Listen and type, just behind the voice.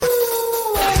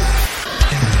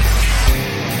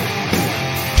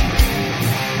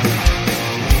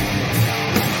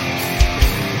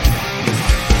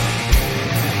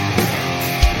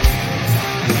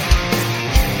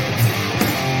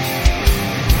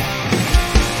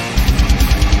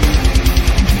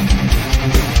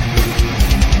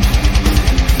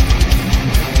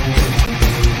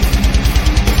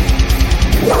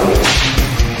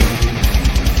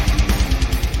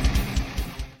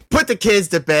kids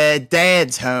to bed,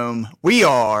 dad's home. We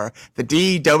are the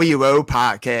DWO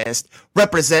podcast,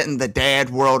 representing the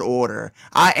dad world order.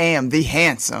 I am the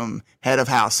handsome head of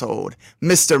household,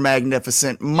 Mr.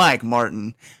 Magnificent Mike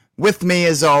Martin. With me,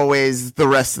 as always, the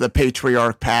rest of the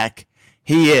patriarch pack.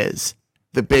 He is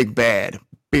the big bad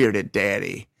bearded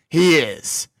daddy. He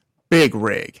is Big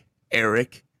Rig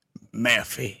Eric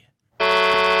Murphy. Nailed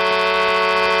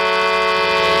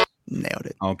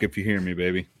it. I don't care if you hear me,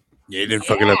 baby. Yeah, you didn't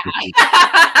fuck it up.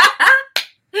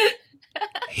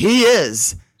 He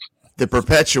is the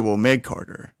perpetual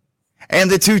mid-carder and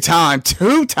the two-time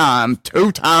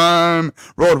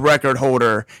world record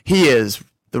holder. He is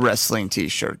the wrestling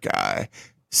t-shirt guy,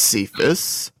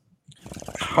 Cephas.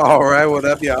 All right, what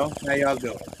up, y'all? How y'all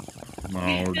doing?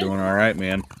 Oh, we're doing all right,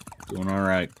 man. Doing all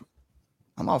right.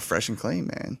 I'm all fresh and clean,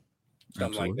 man.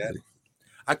 Something like that.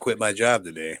 I quit my job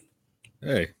today.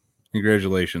 Hey,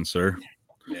 congratulations, sir.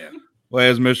 Yeah. Well,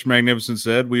 as Mr. Magnificent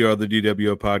said, we are the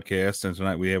DWO podcast, and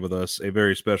tonight we have with us a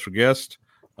very special guest,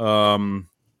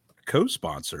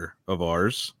 co-sponsor of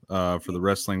ours for the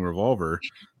Wrestling Revolver,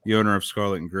 the owner of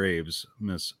Scarlett Graves,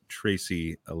 Miss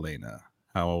Tracey Elena.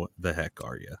 How the heck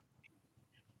are you?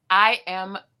 I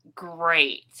am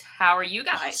great. How are you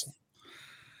guys?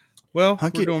 Well, we're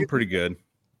doing pretty good.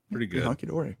 Pretty good. Hunky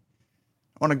dory.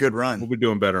 On a good run. We'll be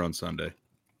doing better on Sunday.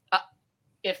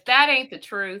 If that ain't the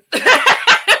truth.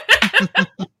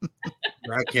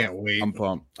 I can't wait. I'm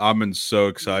pumped. I've been so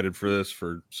excited for this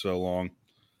for so long.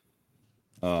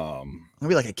 It'll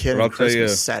be like a kid on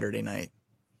Christmas Saturday night.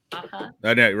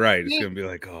 I know, right. It's going to be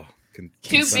like,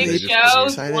 two big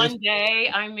shows one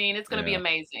day. I mean, it's going to be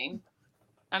amazing.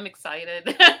 I'm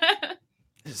excited.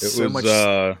 It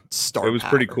was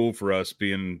pretty cool for us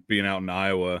being out in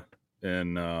Iowa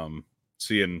and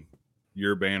seeing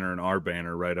your banner and our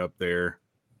banner right up there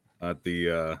at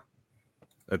the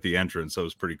entrance. That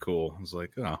was pretty cool. I was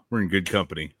like, oh, we're in good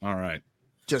company. All right.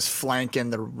 Just flanking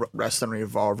the Wrestling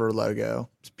Revolver logo.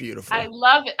 It's beautiful. I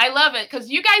love it because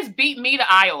you guys beat me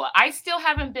to Iowa. I still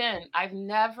haven't been. I've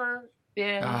never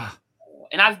been.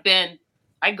 And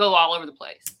I go all over the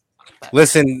place. But.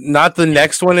 Listen, not the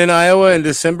next one in Iowa in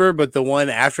December, but the one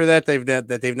after that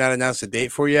they've not announced a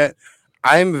date for yet.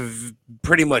 I'm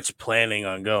pretty much planning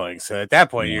on going. So at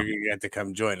that point, you're going to have to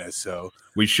come join us. So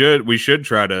we should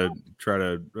try to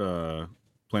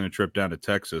plan a trip down to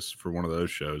Texas for one of those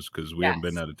shows because we haven't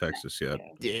been out of Texas yet.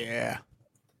 Yeah,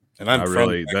 and I'm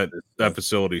really that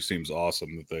facility seems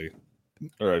awesome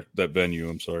that venue.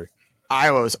 I'm sorry.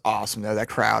 Iowa was awesome though. That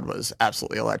crowd was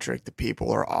absolutely electric. The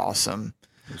people are awesome.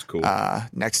 It was cool.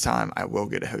 Next time I will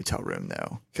get a hotel room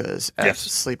though because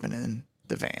sleeping in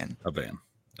the van. A van.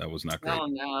 That was not great. Oh,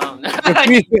 no.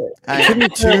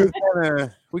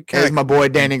 As my boy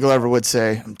Danny Glover would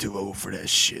say, I'm too old for that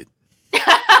shit.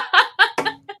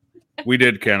 We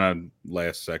did kind of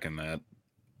last second that.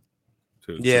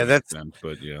 That's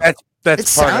it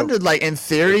sounded like, in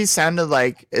theory,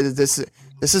 this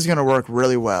is going to work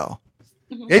really well.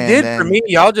 It did for me.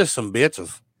 Y'all just some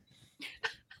bitches.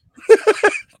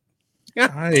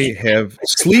 I have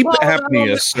sleep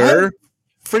apnea, sir.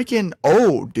 Freaking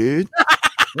old, dude.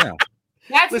 Yeah,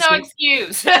 that's no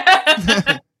excuse.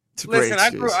 Listen,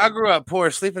 I grew up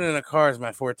poor. Sleeping in a car is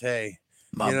my forte.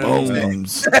 My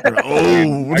bones are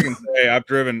old. I can say I've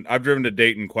driven to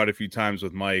Dayton quite a few times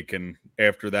with Mike, and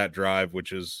after that drive,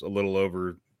 which is a little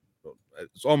over,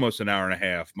 it's almost an hour and a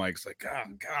half. Mike's like, "Oh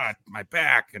God, my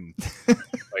back," and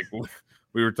like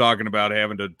we were talking about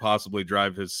having to possibly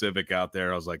drive his Civic out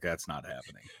there. I was like, "That's not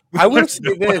happening." I will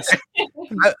say this: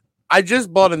 I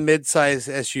just bought a mid-size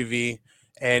SUV.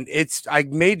 And I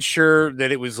made sure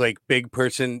that it was like big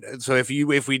person. So if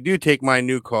we do take my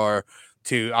new car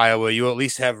to Iowa, you'll at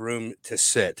least have room to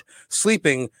sit.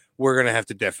 Sleeping, we're gonna have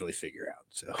to definitely figure out.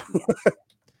 So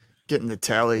getting the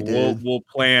tally, dude. We'll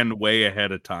plan way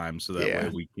ahead of time so that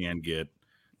way we can get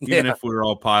even if we're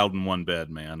all piled in one bed,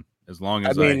 man. As long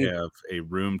as I have a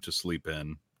room to sleep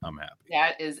in, I'm happy.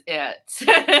 That is it.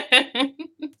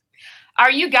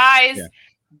 Are you guys? Yeah.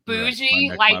 Bougie,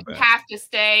 you have to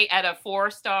stay at a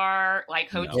 4-star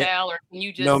hotel, or can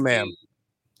you just? No, ma'am.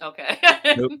 Okay.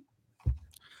 Nope.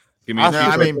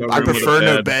 I prefer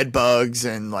no bed bugs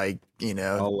and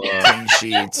clean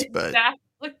sheets, but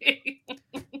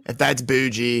if that's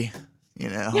bougie,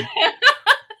 I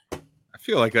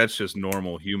feel like that's just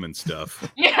normal human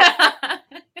stuff. Yeah.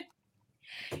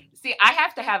 See, I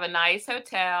have to have a nice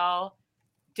hotel.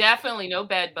 Definitely no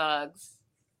bed bugs.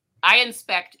 I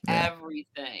inspect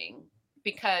everything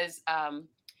because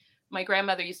my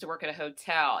grandmother used to work at a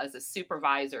hotel as a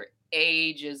supervisor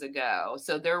ages ago.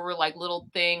 So there were little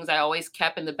things I always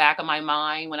kept in the back of my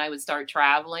mind when I would start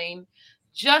traveling.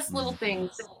 Just little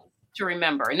things to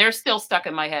remember. And they're still stuck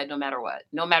in my head no matter what,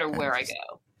 no matter where I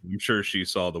go. I'm sure she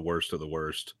saw the worst of the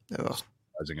worst. Ugh.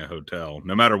 A hotel,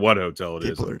 no matter what hotel it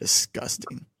is. People are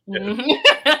disgusting.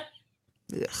 Yeah.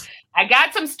 Yeah. I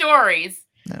got some stories.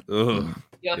 Ugh.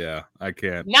 Yeah, I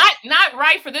can't. Not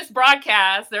right for this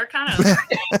broadcast. They're kind of.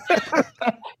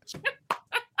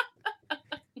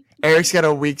 Eric's got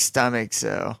a weak stomach,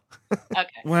 so. Okay.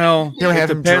 Well, it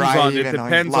depends on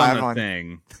the on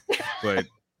thing, but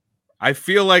I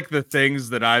feel like the things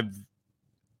that I've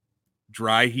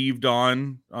dry heaved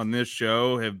on this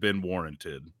show have been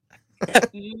warranted.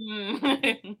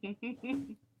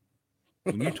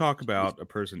 When you talk about a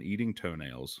person eating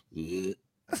toenails,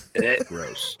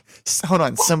 gross. Hold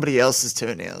on, somebody else's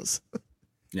toenails.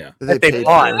 Yeah, they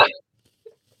bought.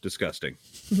 Disgusting.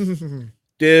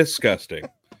 Disgusting.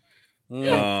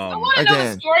 I want to know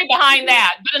the story behind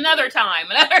that, but another time.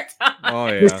 Oh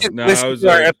yeah, no, this was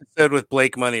our episode with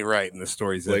Blake Money Wright, and the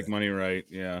story's Blake Money Wright.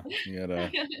 Yeah, he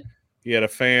had a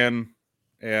fan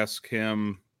ask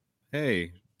him,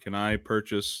 "Hey, can I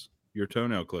purchase your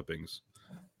toenail clippings?"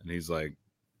 And he's like,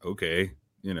 "Okay,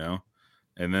 you know."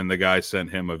 And then the guy sent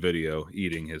him a video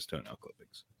eating his toenail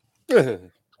clippings.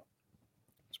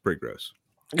 It's pretty gross.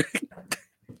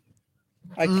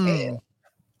 I can't.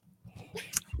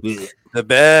 The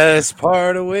best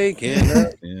part of waking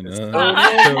up is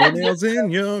toenails in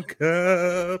your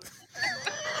cup.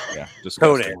 Yeah, just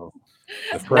toenails.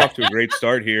 We're off to a great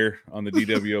start here on the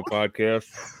DWO podcast.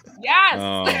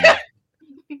 Yes.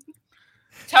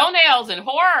 Toenails and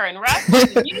horror and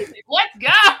wrestling and music. Let's go.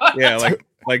 Yeah,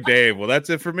 like Dave. Well, that's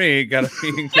it for me. Got to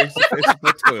be in case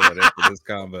the toilet after this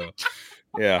combo.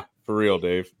 Yeah, for real,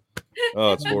 Dave.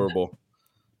 Oh, it's horrible.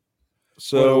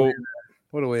 So,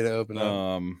 what a way to open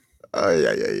up.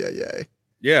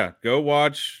 Yeah. Go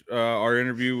watch our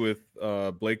interview with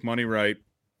Blake Money Wright,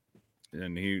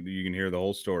 and you can hear the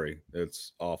whole story.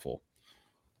 It's awful.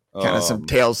 Kind of some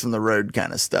tales from the road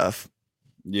kind of stuff.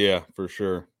 Yeah, for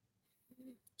sure.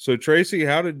 So Tracy,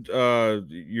 how did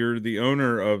you're the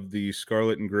owner of the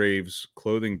Scarlett and Graves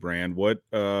clothing brand? What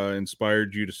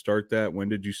inspired you to start that? When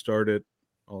did you start it?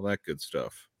 All that good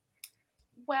stuff.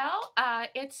 Well,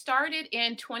 it started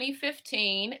in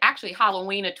 2015, actually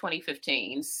Halloween of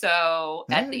 2015. So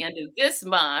at the end of this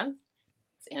month,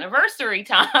 it's anniversary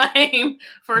time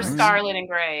for Scarlett and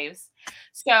Graves.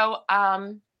 So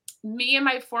me and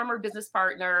my former business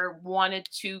partner wanted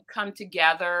to come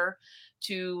together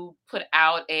to put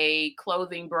out a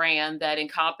clothing brand that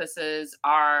encompasses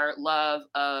our love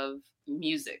of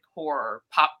music, horror,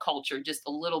 pop culture, just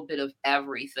a little bit of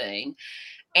everything.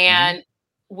 And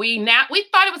we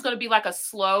thought it was going to be like a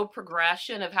slow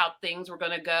progression of how things were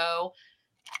going to go.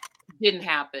 Didn't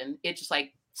happen. It just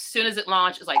like, as soon as it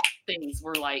launched, it's like things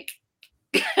were like,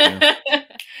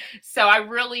 so I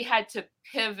really had to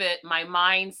pivot my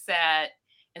mindset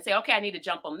and say, okay, I need to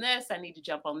jump on this. I need to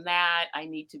jump on that. I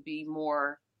need to be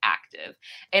more active.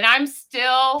 And I'm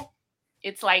still,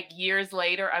 it's like years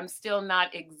later, I'm still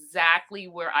not exactly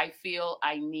where I feel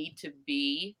I need to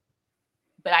be,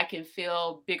 but I can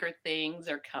feel bigger things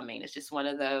are coming. It's just one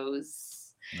of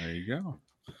those. There you go.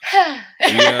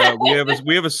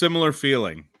 We have a similar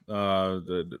feeling.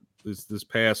 This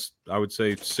past, I would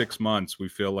say 6 months, we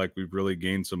feel like we've really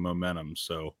gained some momentum.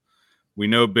 So we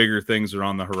know bigger things are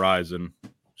on the horizon.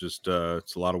 Just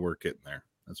it's a lot of work getting there.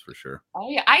 That's for sure.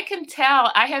 Oh yeah, I can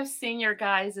tell. I have seen your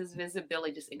guys'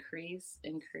 visibility just increase.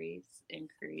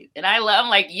 And I'm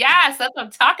like, yes, that's what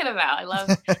I'm talking about. I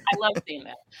love seeing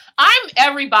that. I'm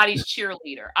everybody's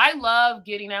cheerleader. I love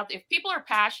getting out. If people are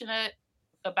passionate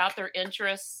about their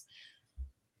interests,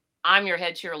 I'm your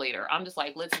head cheerleader. I'm just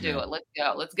like, let's do it. Let's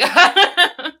go.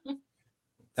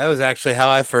 That was actually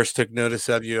how I first took notice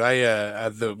of you.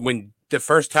 When the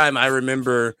first time I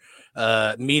remember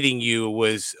meeting you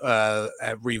was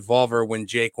at Revolver when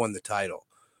Jake won the title.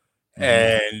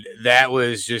 And that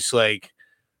was just like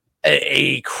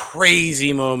a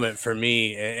crazy moment for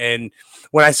me. And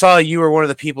when I saw you were one of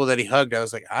the people that he hugged, I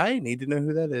was like, I need to know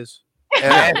who that is.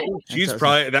 She's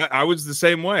probably that. I was the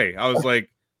same way. I was like,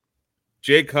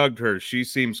 Jake hugged her. She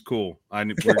seems cool. We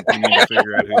need to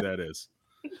figure out who that is.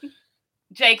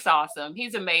 Jake's awesome.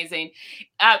 He's amazing.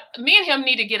 Me and him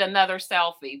need to get another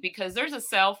selfie because there's a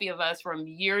selfie of us from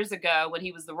years ago when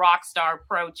he was the Rockstar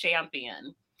Pro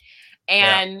champion.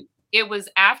 And it was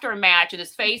after a match and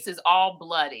his face is all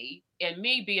bloody. And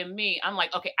me being me, I'm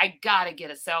like, okay, I got to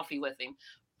get a selfie with him.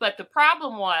 But the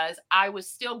problem was I was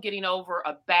still getting over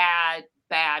a bad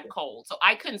cold. So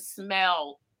I couldn't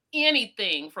smell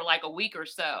anything for like a week or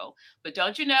so. But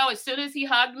don't you know, as soon as he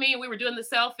hugged me and we were doing the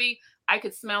selfie, I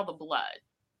could smell the blood.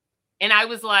 And I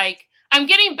was like, I'm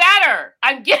getting better.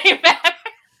 I'm getting better.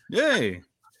 Yay.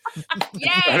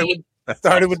 Yay. I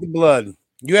started with the blood.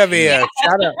 You have a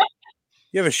shout out.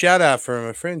 You have a shout out from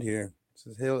a friend here. It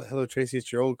says, hello, Tracy.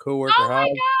 It's your old coworker. Oh my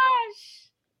gosh.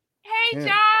 Hey, Yeah.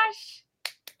 Josh.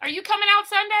 Are you coming out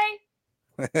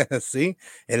Sunday? See?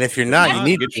 And if you're not, you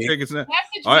need to get your tickets now.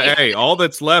 Message me. Hey, all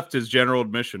that's left is general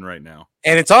admission right now.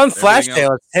 And it's on Flash Everything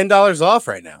Sale. It's $10 off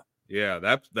right now. Yeah,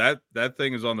 that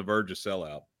thing is on the verge of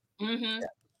sellout. Mm-hmm.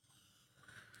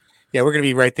 Yeah, we're going to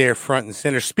be right there front and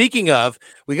center. Speaking of,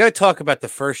 we got to talk about the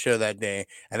first show that day.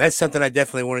 And that's something I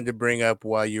definitely wanted to bring up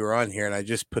while you were on here. And I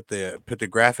just put the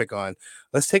graphic on.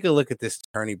 Let's take a look at this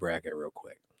tourney bracket real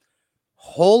quick.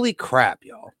 Holy crap,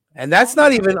 y'all. And that's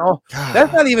not even all.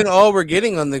 That's not even all we're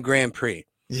getting on the Grand Prix.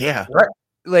 Yeah.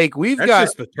 Like we've That's got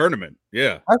just the tournament.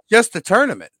 Yeah. That's just the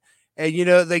tournament. And you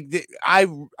know, like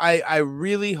I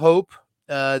really hope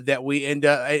that we end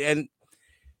up and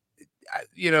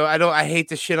you know, I hate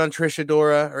to shit on Trish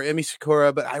Adora or Emi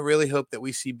Sakura, but I really hope that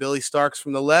we see Billy Starks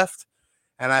from the left,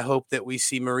 and I hope that we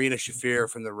see Marina Shafir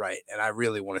from the right. And I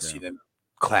really want to see them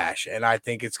clash. And I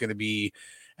think it's going to be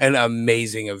an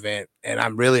amazing event. And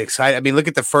I'm really excited. I mean, look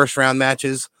at the first round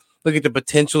matches. Look at the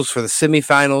potentials for the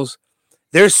semifinals.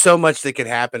 There's so much that could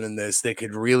happen in this that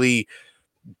could really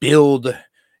build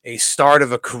a start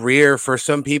of a career for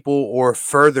some people or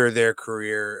further their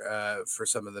career for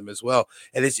some of them as well.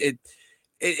 And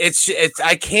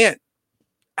I can't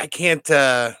I don't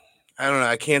know.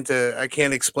 I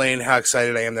can't explain how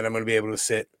excited I am that I'm going to be able to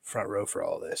sit front row for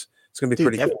all of this. It's going to be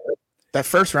pretty cool. That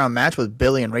first round match with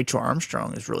Billy and Rachel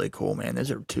Armstrong is really cool, man.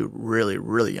 Those are two really,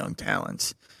 really young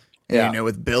talents. And, you know,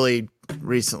 with Billy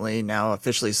recently now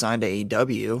officially signed to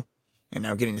AEW and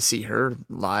now getting to see her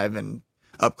live and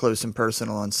up close and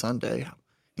personal on Sunday,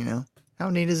 you know, how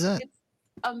neat is that? It's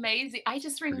amazing. I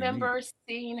just remember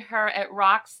seeing her at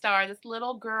Rockstar, this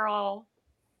little girl,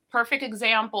 perfect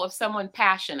example of someone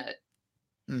passionate,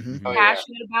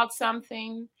 passionate about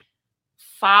something,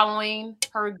 following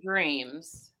her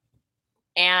dreams.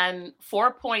 And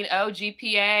 4.0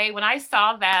 GPA, when I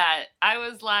saw that, I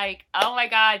was like, oh my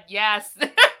God, yes.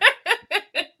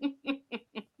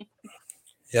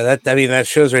 Yeah, that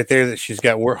shows right there that she's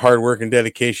got hard work and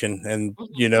dedication. And,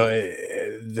 you know,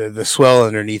 the swell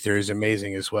underneath her is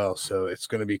amazing as well. So it's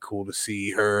going to be cool to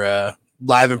see her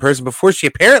live in person before she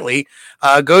apparently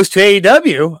goes to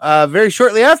AEW very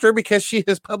shortly after, because she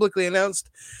has publicly announced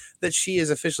that she is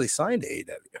officially signed to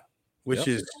AEW, which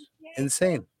is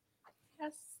insane.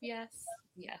 Yes.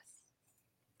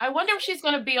 I wonder if she's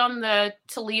going to be on the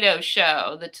Toledo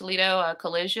show, the Toledo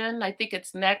Collision. I think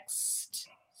it's next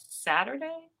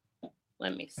Saturday.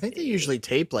 Let me see. I think they usually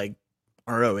tape like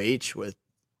ROH with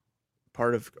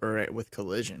with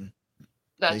Collision.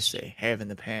 At least they have in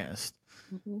the past.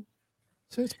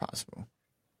 So it's possible.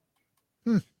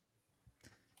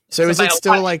 So is it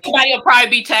still like somebody will probably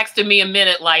be texting me a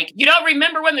minute like, you don't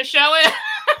remember when the show is?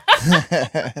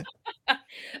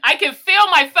 I can feel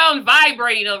my phone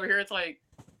vibrating over here. It's like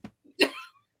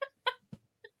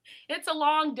it's a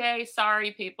long day.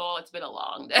 Sorry, people. It's been a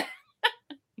long day.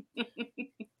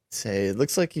 Say, it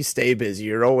looks like you stay busy.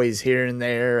 You're always here and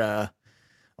there.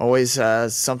 Always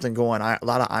something going. A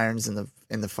lot of irons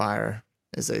in the fire,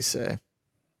 as they say.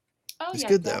 It's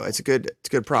good though. It's a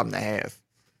good problem to have.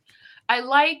 I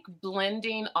like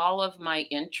blending all of my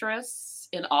interests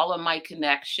and all of my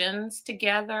connections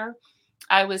together.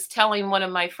 I was telling one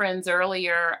of my friends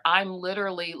earlier, I'm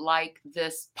literally like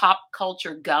this pop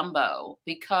culture gumbo,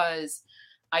 because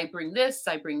I bring this,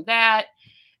 I bring that,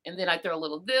 and then I throw a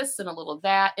little this and a little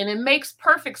that. And it makes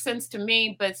perfect sense to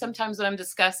me. But sometimes when I'm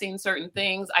discussing certain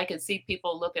things, I can see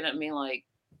people looking at me like,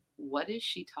 what is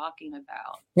she talking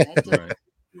about? That doesn't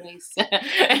make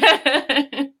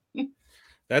sense.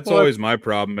 That's always my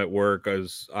problem at work,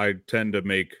 as I tend to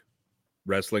make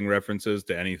wrestling references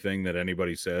to anything that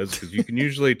anybody says, because you can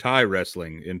usually tie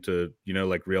wrestling into, you know,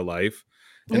 like real life,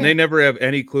 and they never have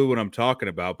any clue what I'm talking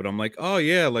about. But I'm like, oh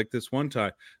yeah, like this one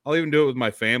time, I'll even do it with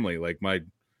my family. Like my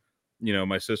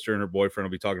sister and her boyfriend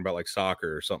will be talking about like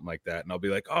soccer or something like that, and I'll be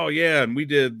like, oh yeah, and we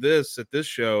did this at this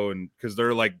show, and because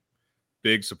they're like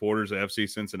big supporters of FC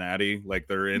Cincinnati, like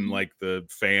they're in like the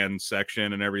fan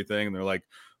section and everything, and they're like,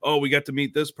 oh, we got to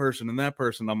meet this person and that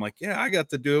person. I'm like, yeah, I got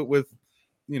to do it with,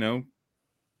 you know,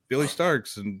 Billy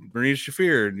Starks and Marina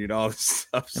Shafir and, you know, all this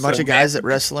stuff. A bunch of guys that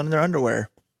wrestle in their underwear.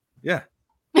 Yeah.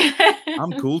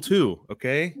 I'm cool too.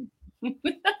 Okay.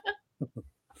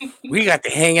 We got to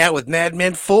hang out with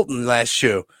Madman Fulton last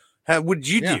show. What did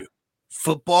you do?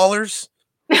 Footballers?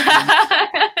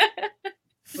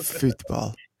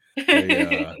 Football. I'll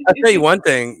tell you one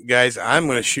thing, guys. I'm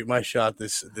going to shoot my shot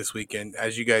this weekend.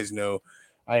 As you guys know,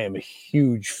 I am a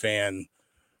huge fan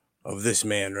of this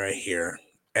man right here.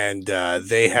 And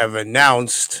they have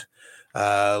announced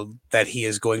that he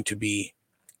is going to be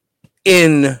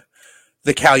in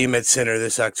the Calumet Center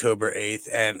this October 8th.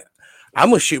 And I'm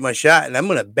going to shoot my shot, and I'm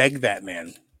going to beg that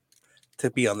man to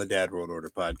be on the Dad World Order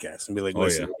podcast and be like,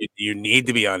 listen, you need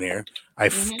to be on here. I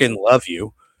freaking love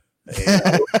you.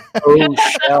 Oh,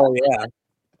 hell yeah.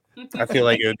 I feel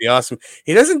like it would be awesome.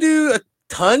 He doesn't do a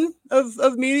ton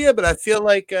of media, but I feel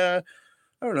like, I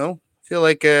don't know. I feel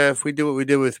like if we do what we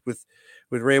did with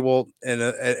Ray Wolt in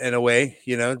a way,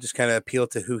 you know, just kind of appeal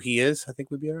to who he is, I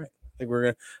think we'd be all right. I think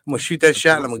I'm gonna shoot that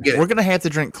shot and I'm gonna get it. We're gonna have to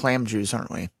drink clam juice, aren't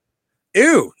we?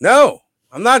 Ew, no,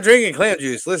 I'm not drinking clam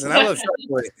juice. Listen, I love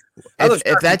chocolate.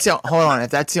 If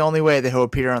that's the only way that he'll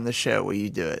appear on the show, will you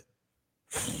do it?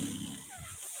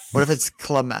 What if it's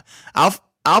Clamato?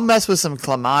 I'll mess with some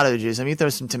Clamato juice. I mean, throw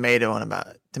some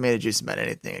tomato juice about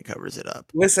anything. It covers it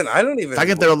up. Listen, I don't even. If I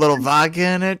can throw a little vodka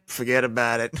in it, forget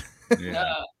about it.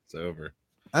 Yeah, it's over.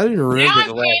 I didn't remember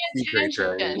the last secret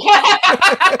trade.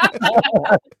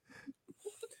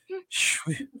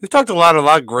 We've talked a lot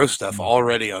of gross stuff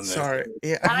already on this. Sorry.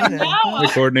 Yeah, I know.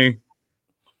 Hey, Courtney.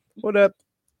 What up?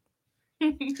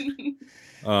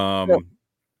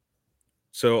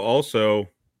 So also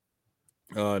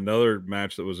another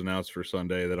match that was announced for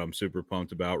Sunday that I'm super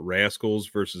pumped about: Rascals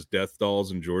versus Death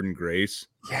Dolls and Jordan Grace.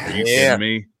 Are you kidding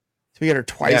me? So we got her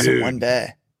twice in one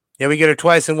day. Yeah, we get her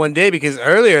twice in one day because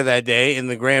earlier that day in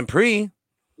the Grand Prix,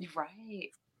 Right.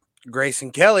 Grace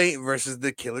and Kelly versus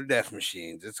the Killer Death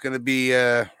Machines. It's gonna be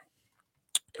a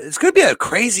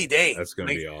crazy day. That's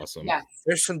gonna be awesome. Yes.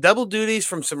 There's some double duties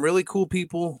from some really cool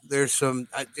people. There's some.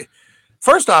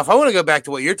 First off, I want to go back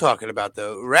to what you're talking about,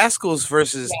 though. Rascals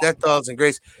versus Death Dolls and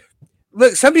Grace.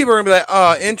 Look, some people are gonna be like,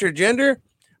 "Oh, intergender,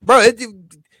 bro."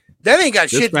 That ain't got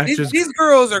shit. These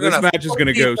girls are gonna. This match is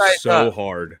gonna go so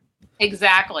hard.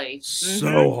 Exactly.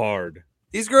 So hard.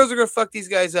 These girls are gonna fuck these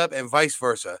guys up, and vice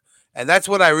versa. And that's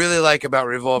what I really like about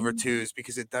Revolver 2 is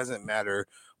because it doesn't matter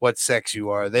what sex you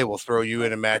are; they will throw you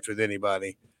in a match with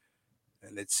anybody.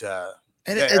 And it's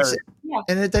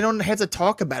they don't have to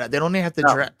talk about it. They don't have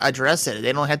to address it.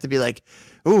 They don't have to be like,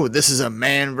 "Ooh, this is a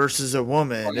man versus a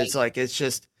woman." Right. It's like it's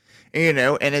just, you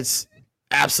know, and it's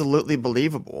absolutely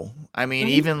believable. I mean,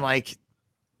 even like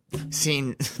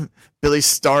seeing Billy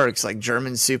Starks like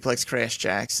German suplex Crash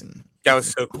Jackson. That was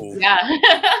so cool. Yeah.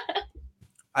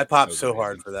 I popped so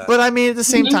hard for that. But I mean, at the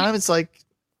same time, it's like,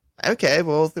 okay,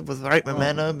 well, with the right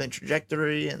momentum and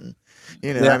trajectory, and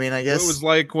you know, I mean, I guess it was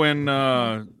like when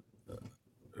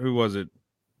who was it?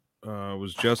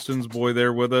 Was Justin's boy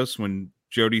there with us when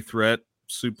Jody Threat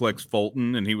suplexed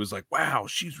Fulton, and he was like, "Wow,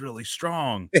 she's really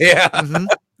strong." Yeah,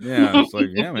 yeah. It's like,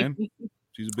 yeah, man,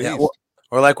 she's a beast. Yeah,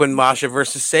 or like when Masha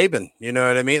versus Sabin, you know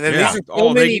what I mean? And yeah. these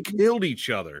are they killed each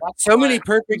other. So many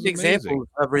perfect examples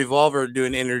of Revolver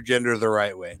doing intergender the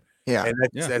right way. Yeah, and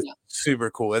that's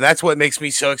super cool, and that's what makes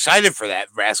me so excited for that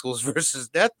Rascals versus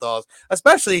Death Dolls,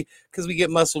 especially because we get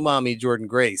Muscle Mommy Jordan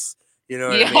Grace. You know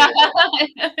what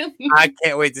I mean? I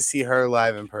can't wait to see her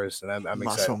live in person. I'm excited.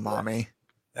 Muscle Mommy.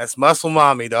 That's Muscle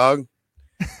Mommy, dog.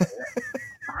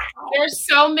 There's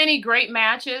so many great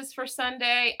matches for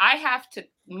Sunday. I have to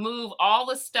move all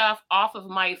the stuff off of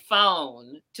my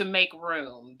phone to make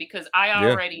room because I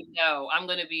already know I'm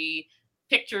going to be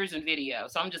pictures and video.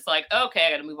 So I'm just like, okay,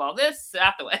 I got to move all this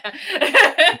out the way.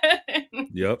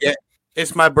 Yep. Yeah.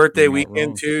 It's my birthday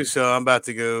weekend too, so I'm about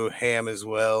to go ham as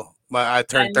well. I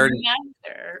turned 30.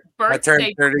 I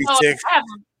turned 36.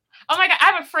 Oh my God. I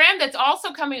have a friend that's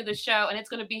also coming to the show and it's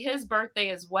going to be his birthday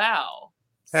as well.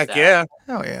 Heck yeah.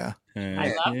 Oh yeah.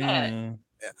 I love it. Yeah.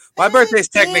 My birthday's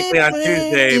technically on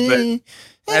Tuesday,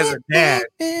 but as a dad.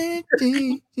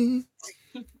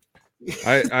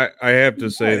 I have to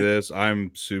say this.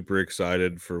 I'm super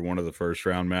excited for one of the first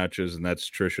round matches, and that's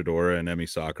Trish Adora and Emi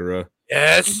Sakura.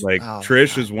 Yes. Like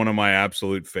Trish is one of my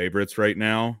absolute favorites right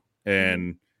now.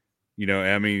 And you know,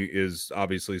 Emi is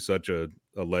obviously such a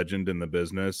legend in the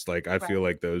business. Like I feel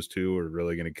like those two are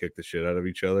really gonna kick the shit out of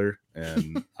each other,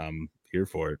 and I'm here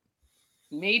for it.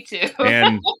 Me too.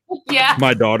 And yeah,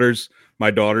 my daughter's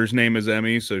name is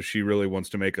Emi, so she really wants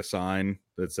to make a sign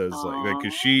that says like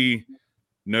because she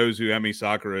knows who Emi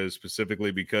Sakura is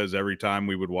specifically because every time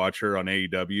we would watch her on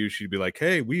AEW, she'd be like,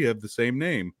 "Hey, we have the same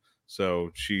name."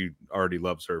 So she already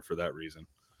loves her for that reason.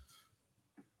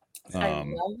 I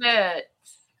love it.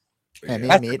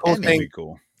 Emmy,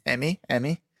 cool. Emmy.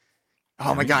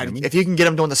 Oh my God! If you can get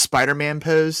him doing the Spider-Man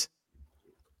pose.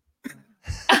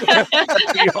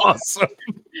 That'd be awesome.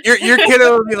 Your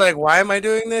kiddo would be like, "Why am I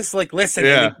doing this?" Like, listen,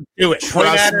 Yeah. do it. Point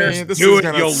Trust at her. me, this Do is it.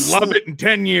 gonna. You'll love it in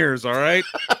 10 years. All right.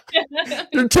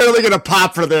 You're totally gonna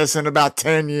pop for this in about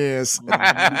 10 years.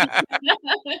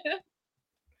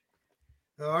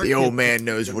 The old man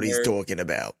knows what he's talking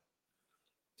about.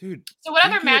 Dude. So what you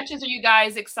other get matches are you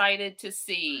guys excited to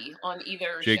see on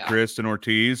either Jake show? Christ and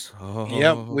Ortiz.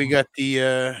 Yep, we got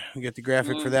the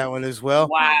graphic for that one as well.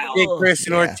 Wow. Jake Chris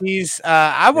and Yeah. Ortiz.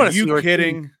 I want Are to see you Ortiz.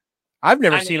 kidding? I've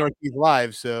never I seen mean- Ortiz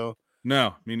live, so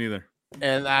No, me neither.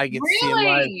 and I get to see him live.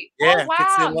 Really? Yeah, Oh, get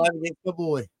to see him wow. live against my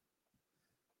boy.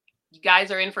 You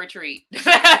guys are in for a treat.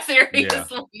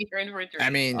 Seriously, you're in for a treat. I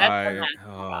mean, That's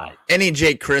the match. any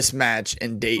Jake Chris match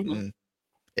in Dayton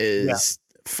is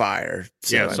fire.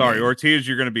 So, Yeah, I sorry, mean, Ortiz,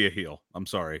 you're gonna be a heel. I'm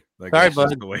sorry. Like, Sorry, that's just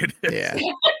bud. the way it is.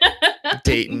 Yeah.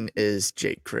 Dayton is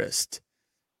Jake Christ,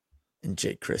 and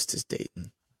Jake Christ is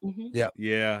Dayton. Mhm.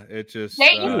 Yeah, it just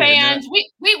Dayton and fans,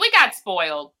 we got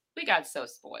spoiled. We got so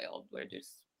spoiled. We're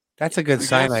just That's a good I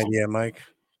sign guess- idea, Mike.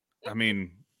 I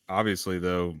mean, obviously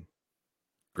though,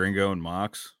 Gringo and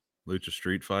Mox, Lucha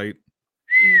Street fight.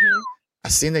 I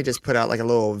seen they just put out like a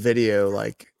little video,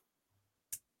 like,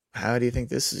 how do you think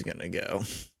this is gonna go?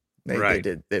 They Right.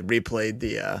 They replayed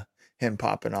the him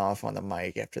popping off on the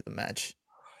mic after the match.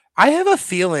 I have a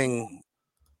feeling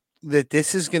that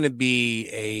this is going to be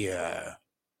a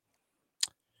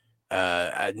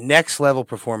next level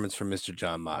performance from Mr.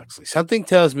 John Moxley. Something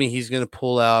tells me he's going to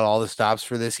pull out all the stops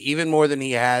for this, even more than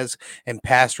he has in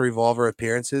past Revolver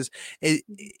appearances.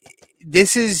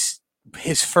 This is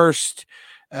his first,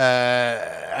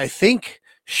 I think,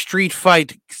 street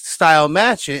fight style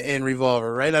match in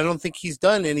Revolver, right? I don't think he's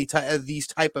done any of these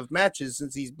type of matches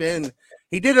since he's been.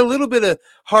 He did a little bit of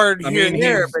hard here and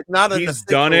there, but not enough. He's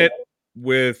done it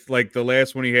with like the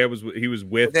last one he had was he was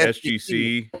with With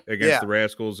SGC against the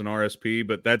Rascals and RSP,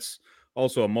 but that's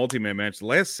also a multi-man match. The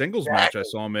last singles match I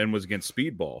saw him in was against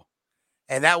Speedball,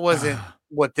 and that wasn't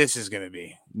what this is going to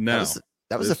be. No,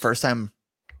 that was the first time.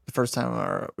 The first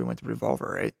time we went to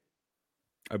Revolver, right?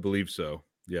 I believe so.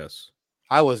 Yes.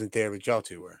 I wasn't there, but y'all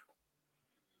two were.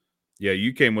 Yeah,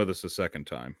 you came with us a second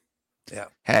time. Yeah.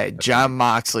 Hey, John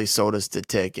Moxley sold us the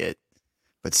ticket,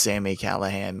 but Sammy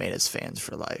Callahan made us fans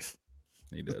for life.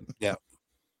 He did. Yeah.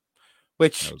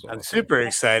 Which That was I'm awesome. super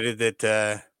excited that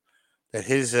that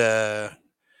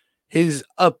his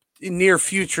up near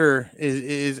future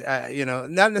is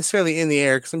not necessarily in the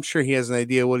air, because I'm sure he has an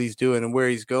idea what he's doing and where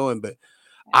he's going, but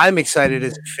I'm excited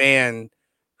as a fan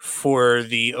for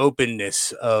the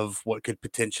openness of what could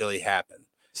potentially happen.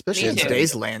 Especially Me in too.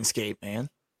 today's landscape, man.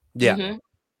 Yeah. Mhm.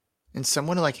 And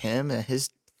someone like him and his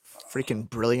freaking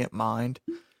brilliant mind.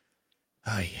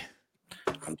 Oh, yeah.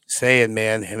 I'm just saying,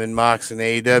 man, him and Mox and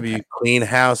AEW clean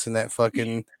house in that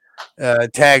fucking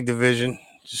tag division.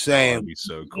 Just Oh, saying. that'd be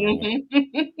so cool.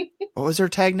 Mhm. What was their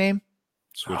tag name?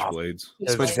 Switchblades.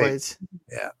 That's Switchblades.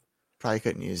 Yeah. Probably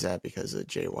couldn't use that because of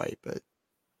Jay White, but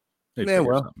They Yeah,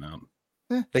 figure well. something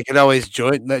out. They could always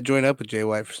join up with Jay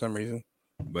White for some reason.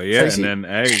 But yeah, Tracy. and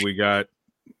then hey, we got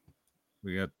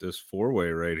this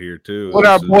 4-way right here too. What This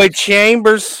our is- boy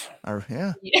Chambers?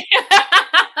 yeah.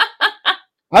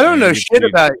 I don't Yeah, know you shit see-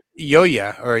 about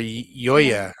Yoya or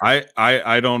Yoya.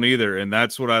 I don't either, and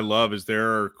that's what I love is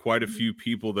there are quite a few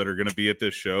people that are going to be at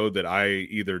this show that I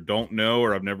either don't know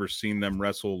or I've never seen them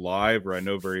wrestle live or I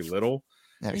know very little.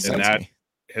 That excites that- me.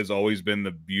 Has always been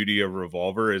the beauty of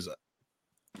Revolver is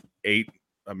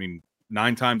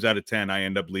 9 times out of 10 I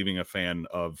end up leaving a fan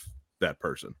of that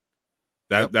person.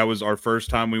 That was our first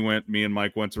time we went. Me and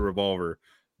Mike went to Revolver.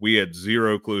 We had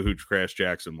zero clue who Crash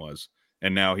Jackson was,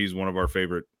 and now he's one of our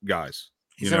favorite guys.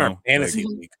 He's you in our know? fantasy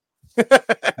Like, league.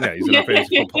 yeah, he's in our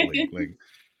fantasy football league.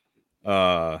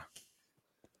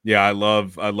 Yeah, I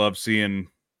love seeing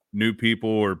new people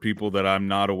or people that I'm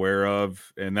not aware of,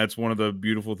 and that's one of the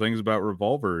beautiful things about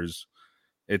Revolver is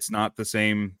it's not the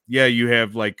same. Yeah, you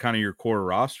have like kind of your core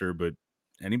roster, but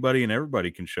anybody and everybody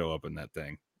can show up in that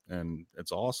thing, and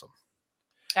it's awesome.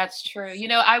 That's true. You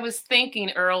know, I was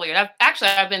thinking earlier, and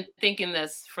I've been thinking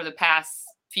this for the past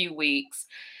few weeks,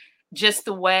 just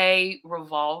the way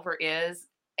Revolver is.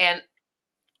 And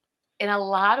in a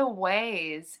lot of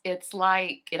ways, it's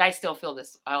like, and I'll feel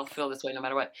this way no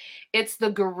matter what. It's the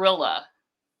gorilla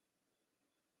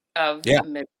of the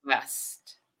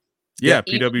Midwest. Yeah,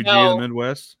 Even PWG though- in the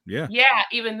Midwest. Yeah. Yeah,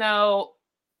 even though,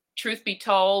 truth be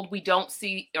told, we don't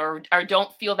see or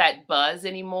don't feel that buzz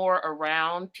anymore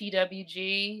around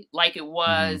PWG like it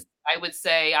was, I would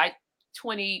say,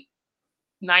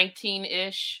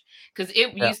 2019-ish, because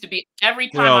it used to be every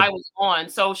time Well- I was on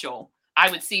social, I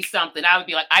would see something. I would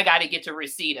be like, I got to get to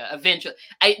Reseda eventually.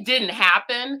 It didn't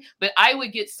happen, but I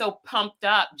would get so pumped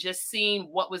up just seeing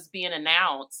what was being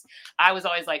announced. I was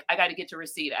always like, I got to get to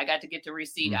Reseda. I got to get to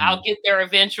Reseda. Mm-hmm. I'll get there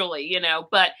eventually, you know.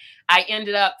 But I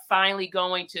ended up finally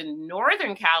going to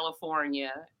Northern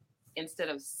California instead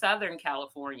of Southern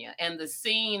California. And the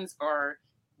scenes are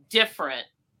different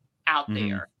out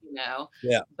there, you know.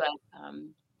 Yeah. But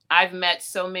I've met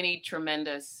so many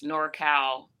tremendous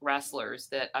NorCal wrestlers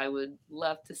that I would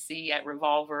love to see at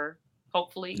Revolver,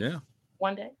 hopefully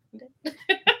one day.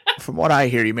 From what I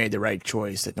hear, you made the right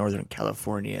choice. That Northern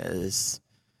California is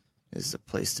the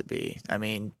place to be. I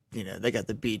mean, you know, they got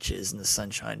the beaches and the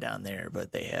sunshine down there,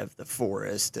 but they have the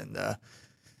forest and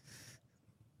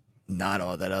not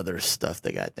all that other stuff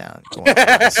they got down going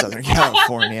on in Southern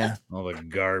California. All the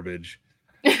garbage.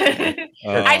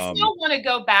 I still want to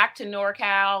go back to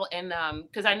NorCal, and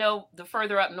because I know the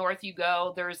further up north you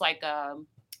go, there's like a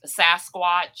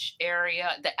Sasquatch area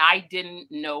that I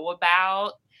didn't know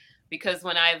about, because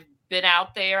when I've been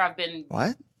out there, I've been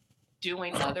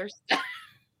doing other stuff.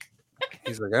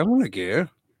 He's like, I want to go.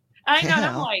 I know. And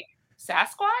I'm like,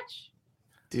 Sasquatch?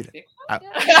 Dude,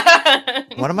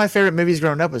 one of my favorite movies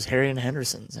growing up was Harry and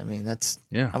Henderson's. I mean,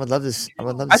 I would love this. I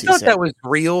would love to see thought that was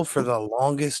real for the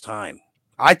longest time.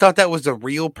 I thought that was a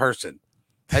real person.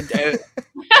 I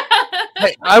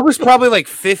was probably like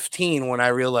 15 when I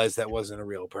realized that wasn't a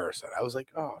real person. I was like,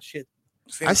 oh shit.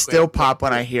 I still pop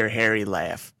when I hear Harry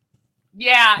laugh.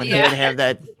 Yeah, when he would have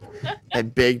that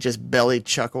big just belly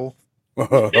chuckle. That's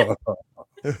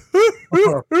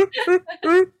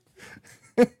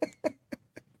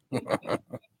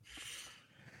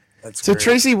so great.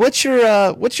 Tracy, what's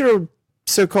your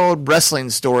so-called wrestling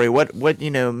story? What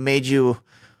made you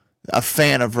a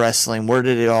fan of wrestling? Where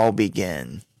did it all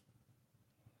begin?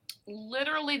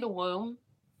 Literally the womb.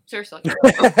 Seriously.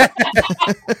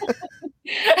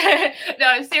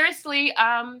 No, seriously.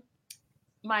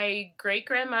 My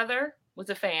great-grandmother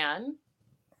was a fan,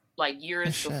 like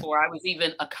years before I was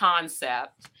even a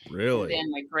concept. Really? And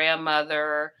then my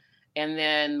grandmother, and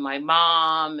then my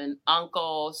mom and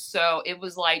uncle. So it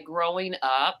was like growing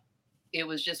up, it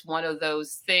was just one of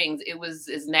those things. It was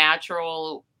as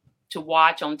natural to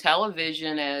watch on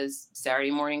television as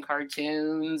Saturday morning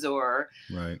cartoons or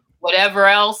whatever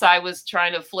else I was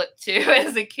trying to flip to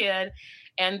as a kid.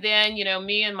 And then,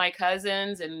 me and my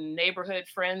cousins and neighborhood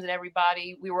friends and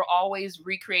everybody, we were always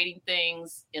recreating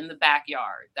things in the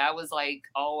backyard. That was like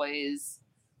always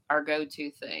our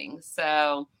go-to thing.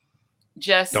 So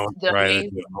just don't write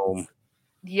it at home.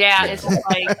 Yeah, it's just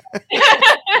like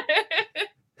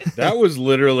that was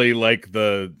literally like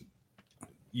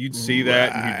you'd see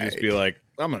that and you'd just be like,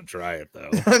 I'm gonna try it though.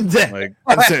 Like,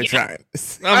 I'm gonna try it.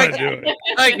 I'm gonna do it.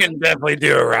 I can definitely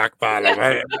do a rock bottom.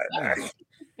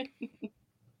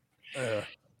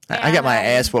 I got my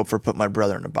ass whooped for putting my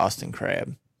brother in a Boston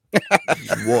Crab.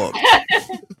 Whooped.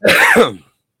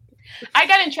 I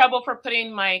got in trouble for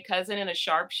putting my cousin in a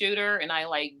sharpshooter, and I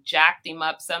like jacked him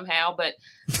up somehow, but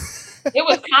it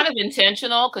was kind of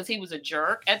intentional because he was a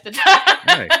jerk at the time.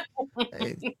 Right.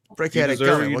 Hey, break out of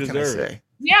coming. What can I say?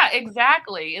 Yeah,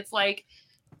 exactly. It's like,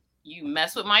 you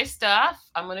mess with my stuff,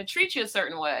 I'm going to treat you a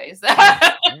certain way.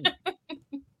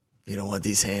 You don't want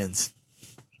these hands.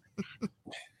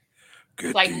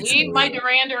 Like, leave my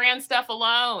Duran stuff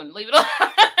alone. Leave it alone.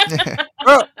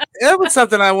 Well, that was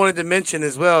something I wanted to mention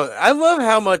as well. I love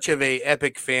how much of a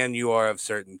epic fan you are of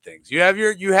certain things. You have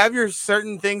your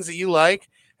certain things that you like,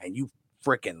 and you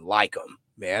freaking like them,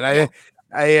 man.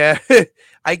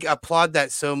 I applaud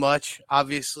that so much.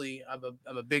 Obviously, I'm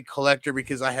a big collector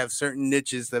because I have certain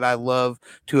niches that I love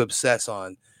to obsess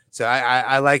on. So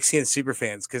I like seeing super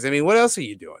fans because, I mean, what else are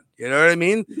you doing? You know what I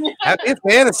mean? Be a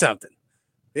fan of something.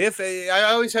 I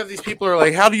always have these people who are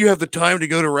like, how do you have the time to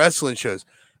go to wrestling shows?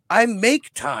 I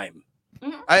make time.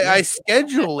 I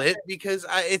schedule it because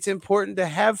it's important to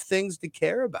have things to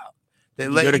care about.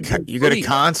 You go to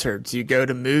concerts, you go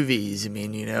to movies. I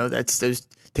mean, that's those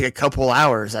take a couple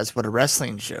hours. That's what a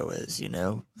wrestling show is,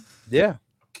 Yeah.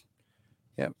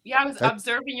 Yeah, I was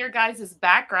observing your guys'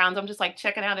 backgrounds. I'm just like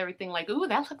checking out everything like, ooh,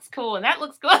 that looks cool. And that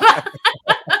looks cool.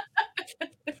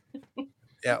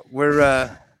 Yeah, we're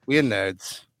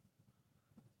nerds.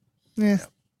 Yeah.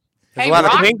 There's a lot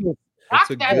of Pringles. Rock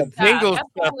that Pringles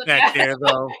stuff back there,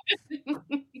 though.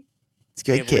 It's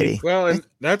good, kitty. Well, and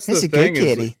that's the thing. Good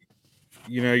kitty.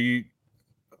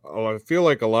 I feel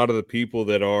like a lot of the people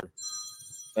that are,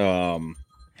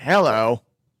 hello.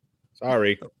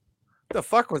 Sorry. What the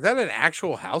fuck, was that an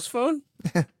actual house phone?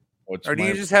 Or do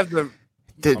you just have the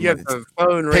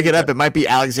phone? Pick it up. It might be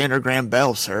Alexander Graham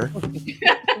Bell, sir.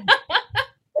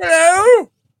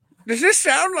 Hello. Does this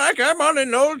sound like I'm on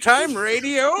an old time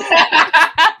radio?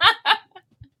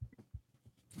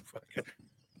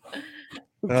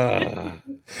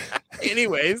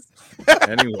 Anyways.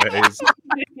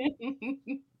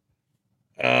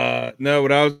 No,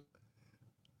 what I was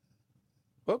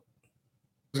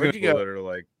Where'd you go? that are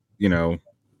like, you know,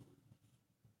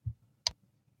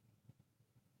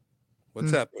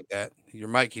 what's up with that? Your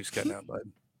mic keeps cutting out, bud.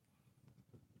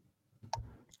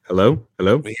 Hello?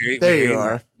 We hear you. There you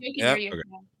are. Yep. Okay.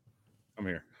 I'm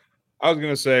here. I was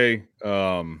gonna say,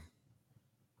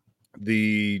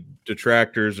 the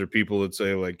detractors or people that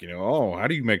say, like, you know, oh, how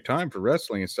do you make time for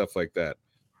wrestling and stuff like that?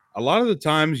 A lot of the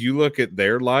times you look at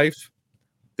their life,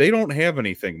 they don't have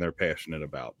anything they're passionate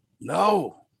about.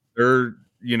 No. They're,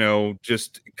 you know,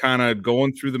 just kind of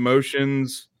going through the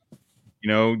motions. You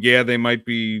know, yeah, they might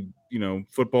be, you know,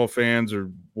 football fans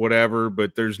or whatever,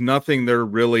 but there's nothing they're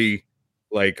really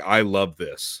like, I love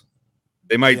this.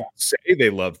 They might say they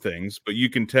love things, but you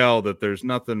can tell that there's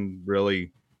nothing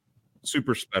really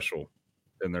super special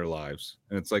in their lives.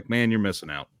 And it's like, man, you're missing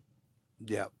out.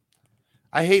 Yeah.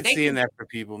 I hate seeing that for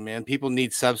people, man. People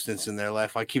need substance in their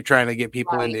life. I keep trying to get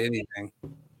people into anything.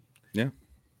 Yeah.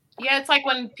 Yeah, it's like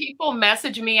when people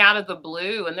message me out of the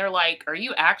blue and they're like, are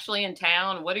you actually in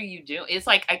town? What are you doing? It's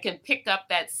like I can pick up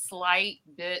that slight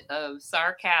bit of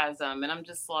sarcasm, and I'm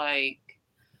just like,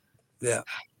 yeah.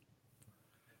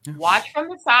 Watch from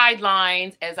the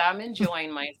sidelines as I'm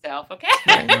enjoying myself, okay?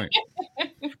 Right.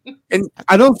 And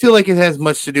I don't feel like it has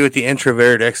much to do with the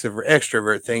introvert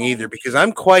extrovert thing either, because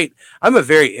I'm a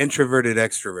very introverted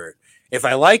extrovert. If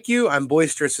I like you, I'm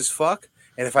boisterous as fuck.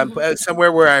 And if I'm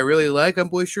somewhere where I really like, I'm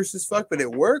boisterous as fuck. But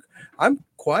at work, I'm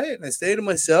quiet and I stay to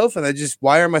myself and I just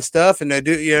wire my stuff and I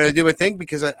do my thing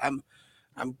because I'm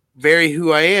very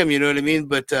who I am, you know what I mean?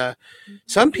 But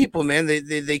some people, man,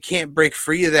 they can't break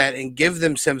free of that and give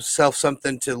themselves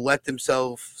something to let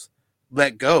themselves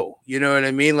let go. You know what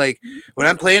I mean? Like when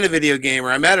I'm playing a video game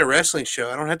or I'm at a wrestling show,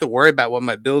 I don't have to worry about what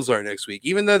my bills are next week,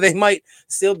 even though they might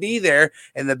still be there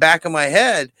in the back of my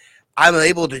head. I'm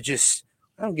able to just,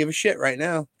 I don't give a shit right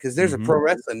now because there's a pro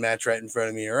wrestling match right in front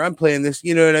of me, or I'm playing this,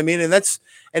 you know what I mean? And that's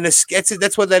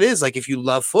what that is. Like if you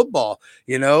love football,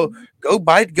 you know, go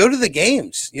to the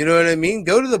games, you know what I mean?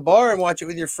 Go to the bar and watch it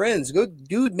with your friends. Go,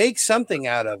 dude, make something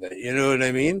out of it. You know what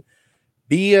I mean?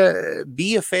 Be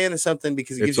a fan of something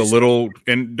because it it's a little,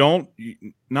 and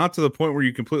not to the point where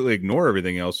you completely ignore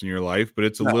everything else in your life, but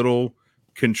it's a little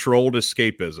controlled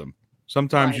escapism.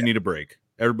 Sometimes you need a break.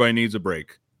 Everybody needs a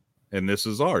break, and this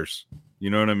is ours. You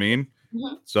know what I mean?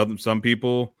 Mm-hmm. Some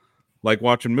people like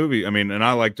watching movies. I mean, and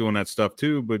I like doing that stuff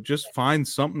too. But just find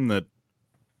something that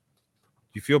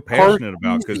you feel passionate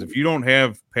about. Because if you don't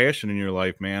have passion in your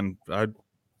life, man, I'd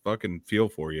fucking feel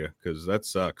for you because that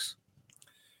sucks.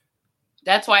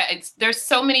 That's why there's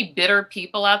so many bitter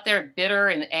people out there, bitter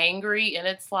and angry. And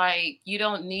it's like, you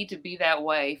don't need to be that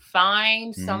way.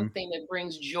 Find something that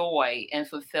brings joy and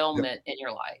fulfillment in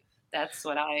your life. That's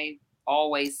what I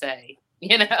always say,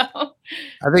 you know?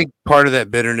 I think part of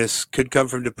that bitterness could come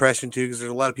from depression too, because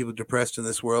there's a lot of people depressed in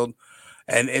this world.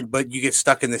 But you get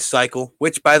stuck in this cycle,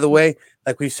 which, by the way,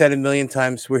 like we've said a million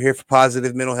times, we're here for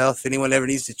positive mental health. If anyone ever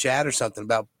needs to chat or something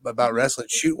about wrestling,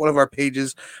 shoot one of our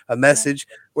pages a message.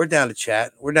 We're down to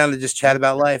chat. We're down to just chat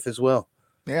about life as well.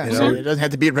 Yeah, so it doesn't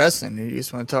have to be wrestling. You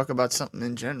just want to talk about something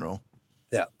in general.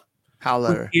 Yeah.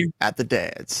 Holler at the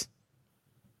dads.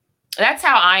 That's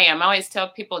how I am. I always tell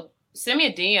people, send me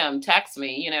a DM, text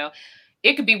me, you know.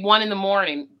 It could be 1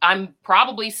 a.m. I'm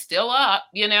probably still up,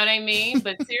 you know what I mean?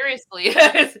 But seriously,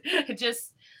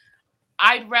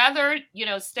 I'd rather, you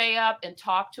know, stay up and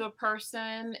talk to a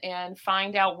person and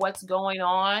find out what's going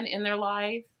on in their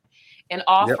life and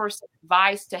offer some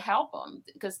advice to help them.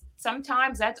 Because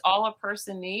sometimes that's all a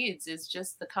person needs is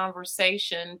just the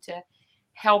conversation to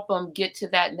help them get to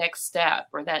that next step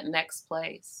or that next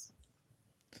place.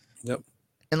 Yep.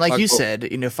 And like you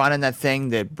said, you know, finding that thing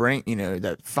that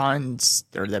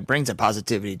that brings a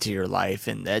positivity to your life,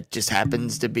 and that just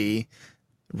happens to be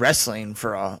wrestling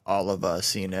for all of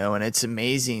us, you know. And it's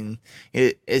amazing,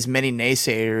 as many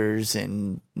naysayers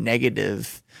and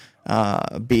negative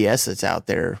BS that's out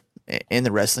there in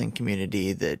the wrestling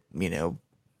community, that, you know,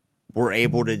 we're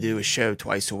able to do a show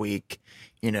twice a week,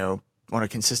 you know, on a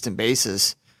consistent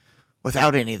basis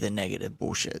without any of the negative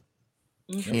bullshit.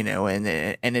 You know, and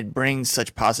it brings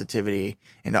such positivity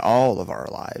into all of our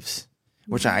lives,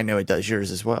 which I know it does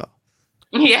yours as well.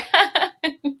 Yeah.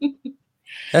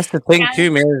 That's the thing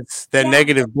too, man. It's that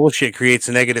negative bullshit creates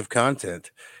negative content.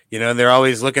 You know, they're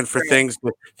always looking for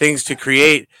things to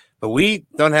create, but we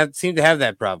don't seem to have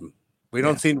that problem. We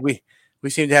don't seem We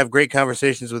seem to have great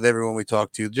conversations with everyone we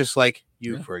talk to, just like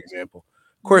you, for example.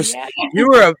 Of course, Yeah.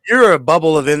 you're a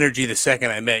bubble of energy the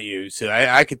second I met you, so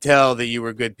I could tell that you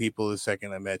were good people the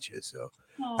second I met you. So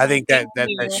I think that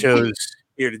shows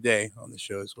here today on the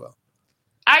show as well.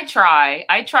 I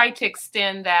try to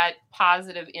extend that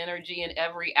positive energy in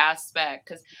every aspect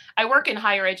because I work in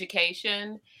higher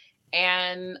education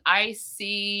and I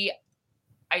see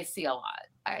a lot.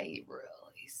 I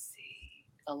really see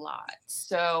a lot.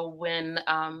 So when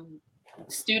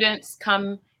students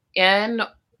come in,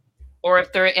 or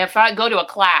if I go to a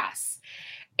class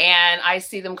and I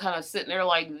see them kind of sitting there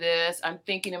like this, I'm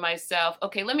thinking to myself,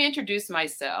 okay, let me introduce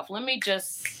myself. Let me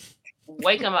just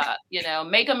wake them up,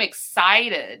 make them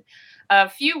excited. A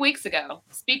few weeks ago,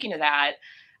 speaking of that,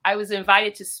 I was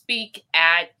invited to speak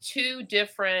at 2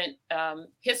 different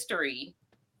history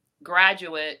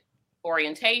graduate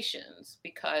orientations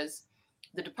because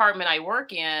the department I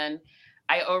work in,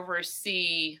 I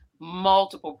oversee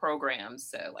multiple programs.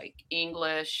 So like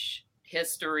English,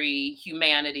 history,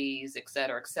 humanities, et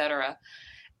cetera, et cetera.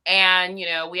 And,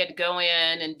 we had to go in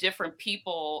and different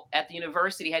people at the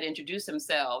university had to introduce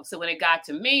themselves. So when it got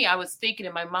to me, I was thinking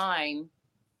in my mind,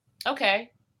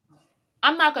 okay,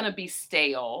 I'm not going to be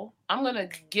stale. I'm going to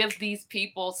give these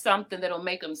people something that'll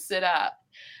make them sit up.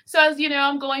 So as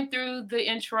I'm going through the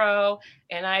intro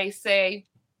and I say,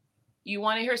 you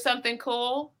want to hear something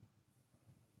cool?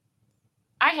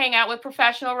 I hang out with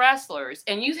professional wrestlers,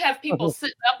 and you have people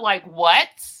sitting up like, what?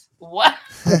 What?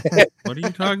 What are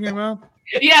you talking about?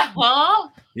 Yeah, huh?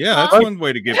 Yeah, that's one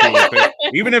way to get people to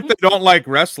even if they don't like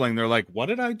wrestling, they're like, what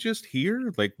did I just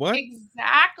hear? Like, what?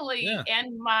 Exactly. Yeah.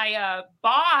 And my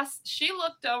boss, she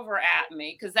looked over at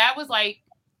me because that was like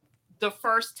the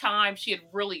first time she had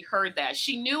really heard that.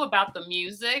 She knew about the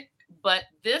music, but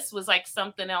this was like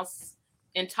something else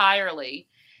entirely.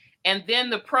 And then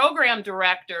the program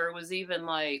director was even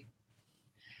like,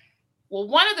 well,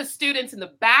 one of the students in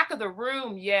the back of the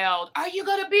room yelled, "Are you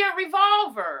going to be a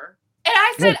Revolver?" And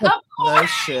I said, "Of course." No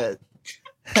shit.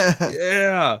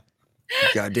 Yeah.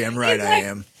 Goddamn right I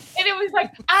am. And it was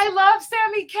like, I love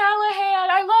Sammy Callahan.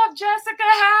 I love Jessica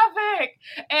Havoc.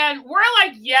 And we're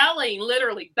like yelling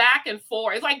literally back and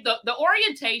forth. It's like the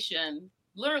orientation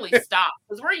literally stopped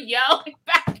because we're yelling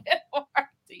back and forth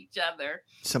to each other.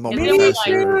 Some old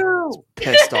professor is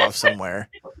pissed off somewhere.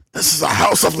 This is a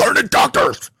house of learned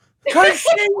doctors. Cause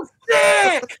she's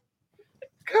sick.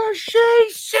 Cause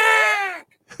she's sick.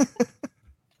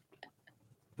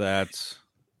 That's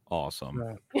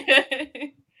awesome.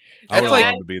 I That's would like-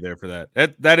 love to be there for that.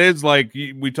 That is like,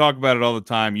 we talk about it all the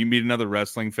time. You meet another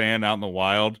wrestling fan out in the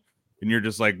wild, and you're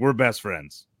just like, we're best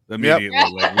friends. Immediately,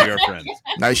 like, we are friends.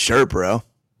 Nice shirt, bro.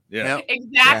 Yeah. Yep.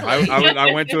 Exactly.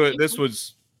 I went to it. This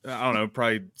was, I don't know,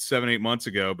 probably 7-8 months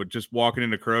ago, but just walking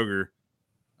into Kroger,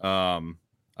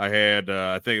 I had,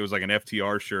 I think it was like an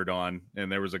FTR shirt on,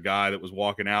 and there was a guy that was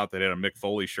walking out that had a Mick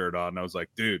Foley shirt on. And I was like,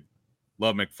 dude,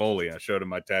 love Mick Foley. I showed him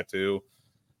my tattoo,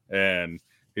 and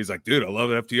he's like, dude, I love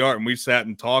FTR. And we sat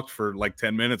and talked for like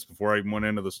 10 minutes before I even went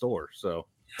into the store. So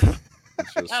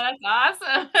it's just, Oh, that's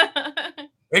awesome.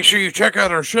 Make sure you check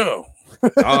out our show.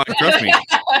 trust me,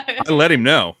 I let him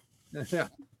know.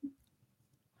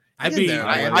 I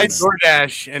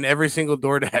DoorDash, and every single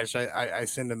DoorDash, I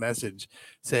send a message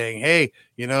saying, hey,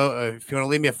 if you want to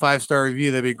leave me a 5-star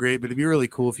review, that'd be great. But it'd be really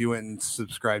cool if you went and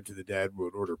subscribed to the Dad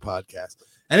World Order podcast.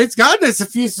 And it's gotten us a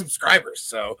few subscribers.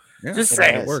 So just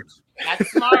saying. It works. That's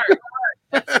smart.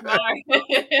 That's smart.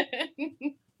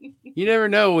 You never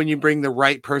know when you bring the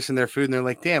right person their food and they're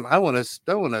like, damn, I want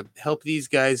to help these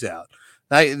guys out.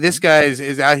 This guy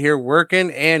is out here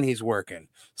working and he's working.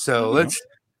 So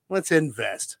let's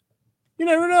invest. You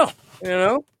never know,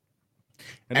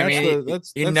 And I mean,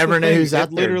 that's you that's never the know thing. who's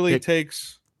out It there. literally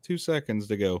takes 2 seconds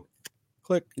to go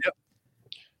click. Yep.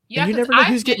 Yeah, And you 'cause never know I've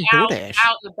who's been getting out DoorDash.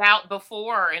 and about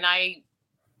before, and I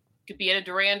could be at a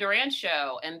Duran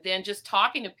show, and then just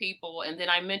talking to people, and then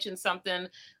I mentioned something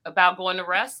about going to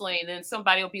wrestling, and then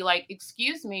somebody will be like,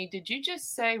 "Excuse me, did you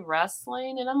just say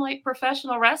wrestling?" And I'm like,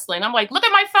 "Professional wrestling." I'm like, "Look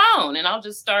at my phone," and I'll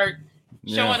just start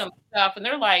showing them stuff, and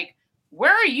they're like,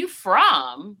 "Where are you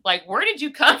from? Like, where did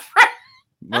you come from?"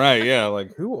 Right, yeah.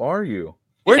 Like, who are you?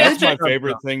 Where That's did you my come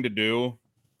favorite from? thing to do.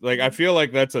 Like, I feel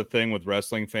like that's a thing with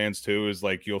wrestling fans too, is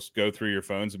like you'll go through your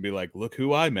phones and be like, look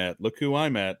who I met. Look who I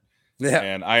met. Yeah.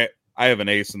 And I have an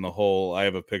ace in the hole. I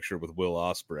have a picture with Will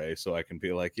Ospreay, so I can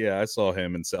be like, yeah, I saw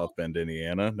him in South Bend,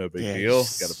 Indiana. No big deal.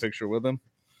 Yes. Got a picture with him.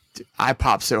 I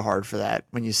popped so hard for that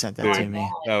when you sent that Dude, to me.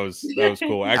 That was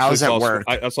cool. I was at work.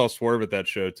 I saw Swerve at that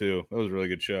show too. That was a really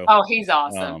good show. Oh, he's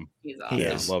awesome. He's awesome. He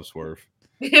Yeah, is. love Swerve.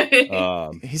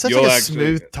 He's such you'll like a actually-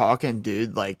 smooth talking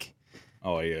dude. Like,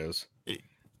 Oh, he is.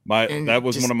 That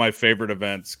was one of my favorite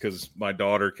events because my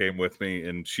daughter came with me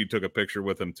and she took a picture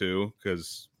with him too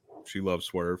because she loves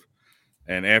Swerve.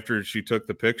 And after she took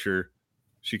the picture,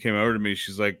 she came over to me.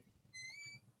 She's like,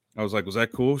 I was like, was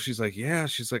that cool? She's like, yeah.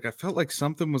 She's like, I felt like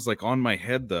something was like on my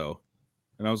head though.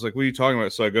 And I was like, what are you talking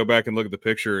about? So I go back and look at the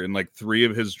picture and like 3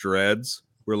 of his dreads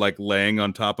were like laying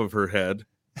on top of her head.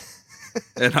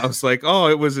 And I was like, oh,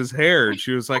 it was his hair. And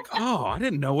she was like, oh, I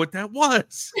didn't know what that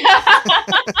was.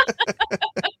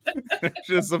 It's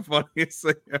just the funniest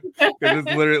thing. Because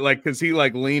it's literally like, because he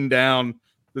like leaned down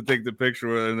to take the picture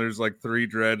with her, and there's like 3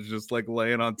 dreads just like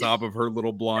laying on top of her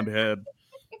little blonde head.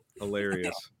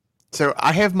 Hilarious. So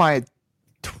I have my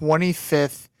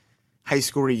 25th high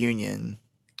school reunion.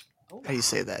 How do you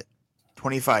say that?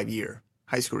 25-year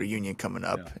high school reunion coming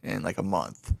up in like a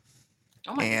month.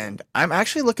 And I'm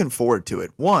actually looking forward to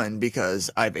it. 1, because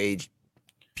I've aged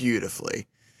beautifully.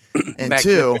 And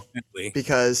 2,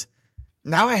 because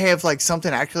now I have like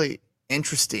something actually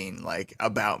interesting like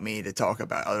about me to talk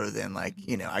about other than like,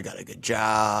 you know, I got a good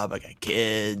job, I got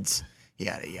kids,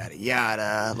 yada, yada,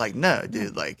 yada. Like, no,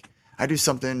 dude, like I do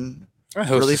something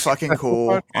really fucking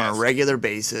cool on a regular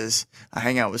basis. I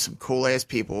hang out with some cool ass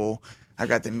people. I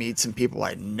got to meet some people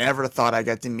I never thought I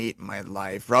got to meet in my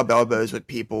life. Rub elbows with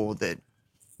people that,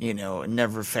 you know,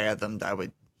 never fathomed I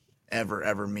would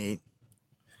ever meet.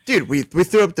 Dude, we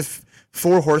threw up the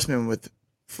 4 horsemen with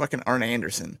fucking Arn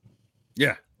Anderson.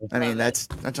 Yeah. I mean, that's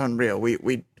unreal.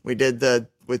 We did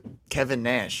with Kevin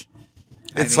Nash.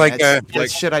 It's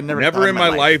that's shit I never in my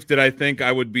life did I think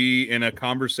I would be in a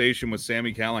conversation with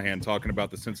Sammy Callahan talking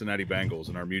about the Cincinnati Bengals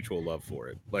and our mutual love for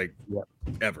it. Like,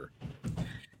 ever.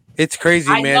 It's crazy,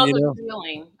 man. I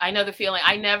know the feeling.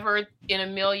 I never in a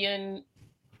million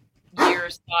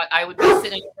years thought I would be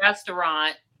sitting in a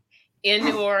restaurant in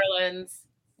New Orleans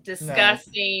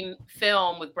discussing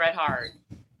film with Bret Hart.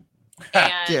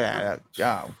 And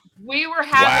we were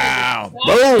having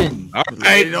boom. All right.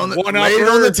 Laid it on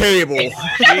the table.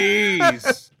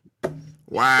 Jeez.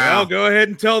 Wow. Well, go ahead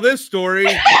and tell this story.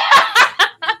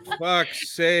 Fuck's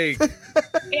sake. And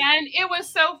it was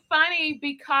so funny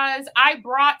because I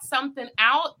brought something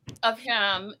out of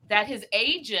him that his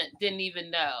agent didn't even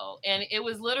know. And it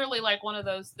was literally like one of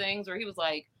those things where he was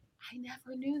like, I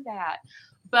never knew that.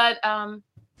 But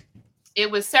it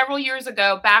was several years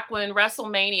ago, back when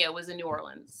WrestleMania was in New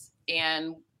Orleans.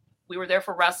 And we were there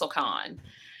for WrestleCon.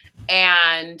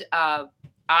 And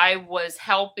I was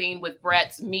helping with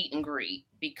Bret's meet and greet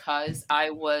because I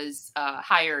was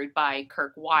hired by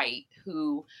Kirk White,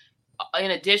 who,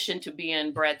 in addition to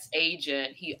being Bret's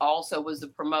agent, he also was the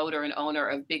promoter and owner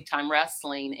of Big Time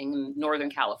Wrestling in Northern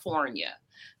California.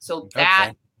 So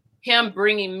that him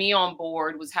bringing me on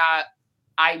board was how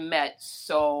I met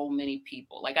so many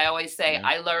people. Like I always say,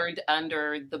 I learned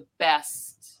under the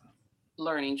best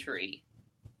learning tree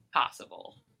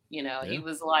possible. You know, he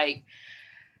was like,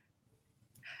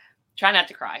 try not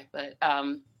to cry, but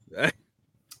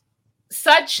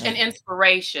such an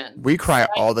inspiration. We cry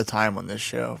all the time on this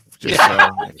show. Just so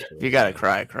you gotta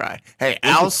cry. Hey,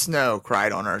 Al Snow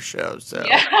cried on our show, so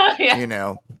you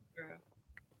know,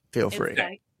 feel free.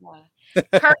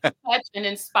 Kirk is such an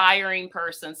inspiring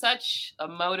person, such a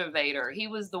motivator. He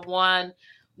was the one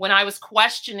when I was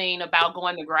questioning about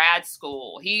going to grad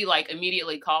school. He like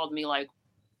immediately called me like,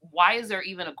 why is there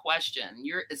even a question?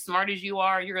 You're as smart as you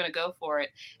are, you're going to go for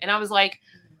it. And I was like,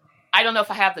 I don't know if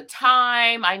I have the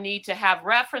time. I need to have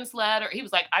reference letter. He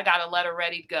was like, I got a letter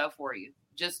ready to go for you.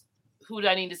 Just who do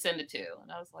I need to send it to?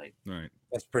 And I was like, right.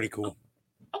 That's pretty cool.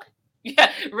 Okay.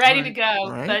 Yeah. Ready to go.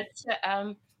 Right.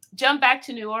 But jump back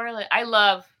to New Orleans. I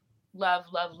love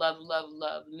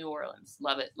New Orleans.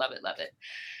 Love it.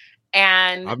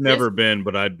 And I've never been,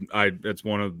 but I it's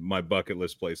one of my bucket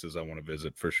list places I want to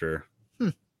visit for sure.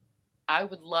 I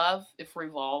would love if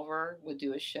Revolver would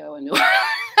do a show in New Orleans.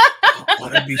 Oh,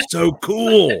 that'd be so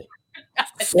cool.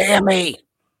 Sammy.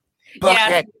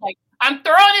 Yeah, like, I'm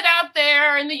throwing it out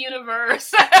there in the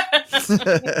universe.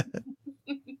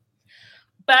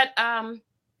 But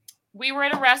we were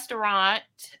at a restaurant,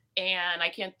 and I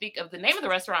can't think of the name of the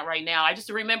restaurant right now. I just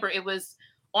remember it was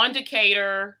on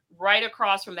Decatur, right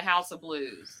across from the House of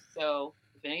Blues. So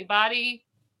if anybody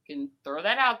can throw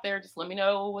that out there, just let me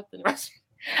know what the restaurant.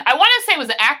 I want to say it was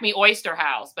the Acme Oyster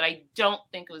House, but I don't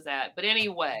think it was that. But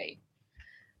anyway,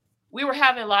 we were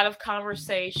having a lot of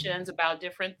conversations about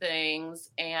different things,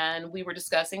 and we were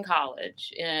discussing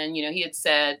college. And, you know, he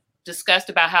had discussed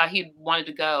about how he wanted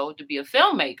to go to be a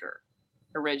filmmaker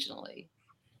originally.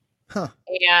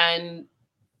 And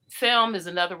film is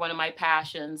another one of my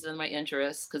passions and my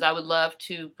interests, because I would love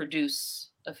to produce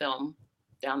a film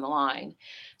down the line.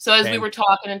 So as we were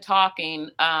talking, we were talking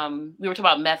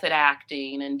about method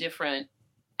acting and different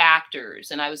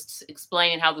actors. And I was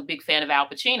explaining how I'm a big fan of Al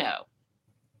Pacino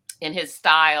and his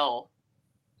style,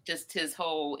 just his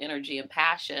whole energy and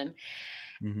passion.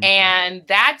 Mm-hmm. And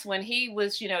that's when he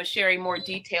was, sharing more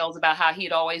details about how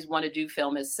he'd always want to do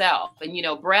film himself.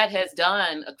 And, Brett has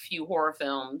done a few horror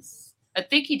films. I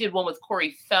think he did one with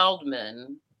Corey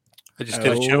Feldman. I just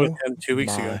did a show with him 2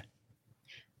 weeks ago.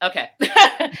 Okay.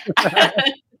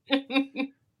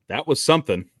 That was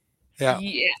something. Yeah.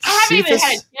 I haven't even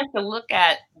had a chance to look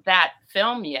at that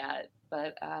film yet,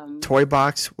 but Toy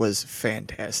Box was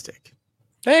fantastic.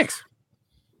 Thanks.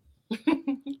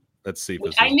 Let's see.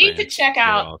 I need to check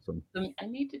out. I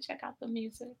need to check out the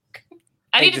music.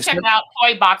 I need to check out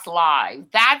Toy Box Live.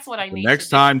 That's what I need. Next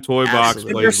time Toy Box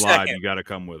plays live, you got to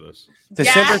come with us.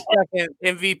 December 2nd,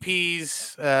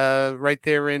 MVPs, right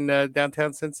there in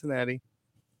downtown Cincinnati.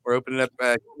 We're opening up.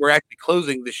 We're actually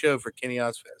closing the show for Kenny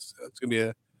Ozfest, so it's gonna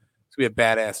be a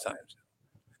badass time.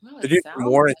 The dude from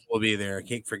Warren will be there. I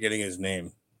keep forgetting his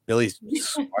name. Billy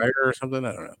Spider or something.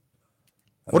 I don't know.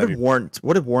 What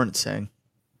did Warren sing?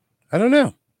 I don't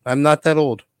know. I'm not that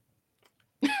old.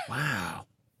 Wow.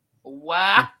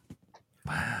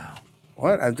 Wow.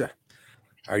 What?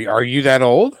 Are you that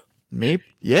old? Maybe.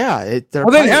 Yeah. They're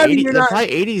probably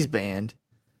 80s band.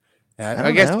 Yeah,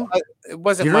 I guess it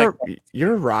wasn't.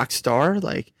 You're a rock star.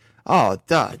 Like, oh,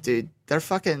 duh, dude. They're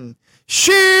fucking.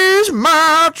 She's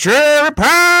my cherry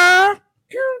pie.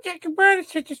 You take a bird,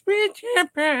 such a sweet cherry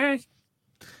pie.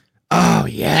 Oh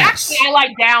yes. Actually, I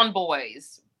like Down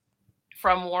Boys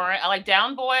from Warren. I like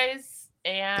Down Boys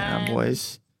and Down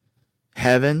Boys.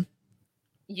 Heaven.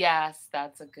 Yes,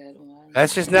 that's a good one.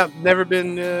 That's just never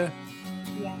been.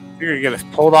 You're gonna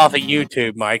pulled off of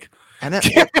YouTube, Mike. And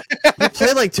we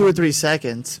played like 2 or 3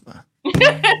 seconds.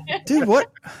 Dude,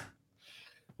 what?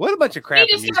 What a bunch of crap.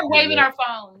 We just start waving our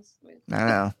phones. I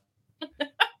know.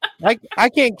 I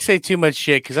can't say too much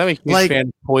shit because I'm a huge fan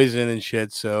of Poison and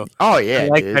shit. So oh yeah, I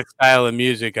like that style of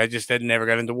music. I just had never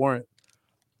got into Warrant.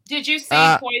 Did you see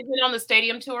Poison on the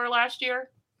stadium tour last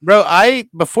year? Bro,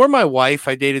 before my wife,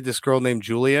 I dated this girl named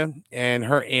Julia, and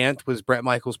her aunt was Bret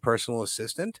Michaels' personal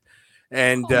assistant.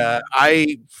 And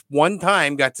I one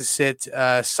time got to sit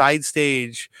side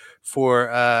stage for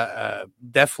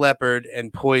Def Leppard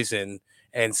and Poison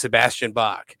and Sebastian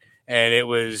Bach, and it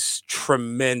was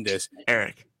tremendous.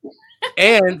 Eric.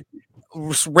 And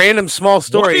random small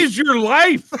story. What is your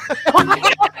life?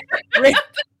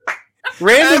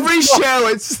 Random every show.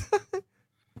 It's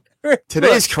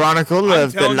today's chronicle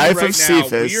of the life of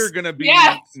Cephas. We are gonna be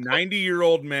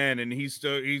 90-year-old men, and he's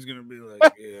gonna be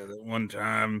like, yeah, that one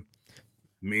time.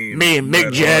 Me and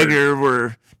Mick Jagger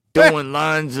were doing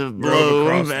lines of blow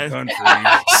at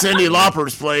Cyndi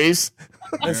Lauper's place.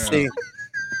 Let's see.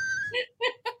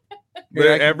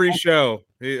 But every show,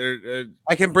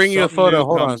 I can bring you a photo.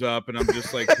 Hold comes up, and I'm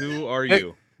just like, "Who are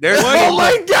you?" Oh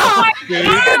my god!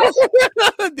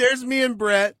 There's me and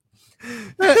Brett.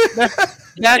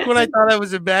 Back when I thought I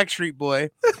was a Backstreet Boy.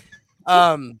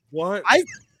 What?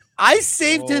 I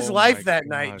saved his life that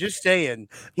night. Just saying.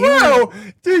 No,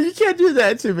 dude, you can't do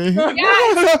that to me.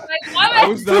 Yes, I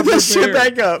was not put this shit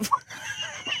back up.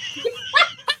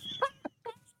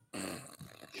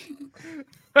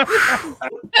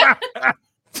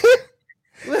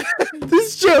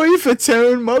 This Joey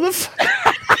Fatone motherfucker.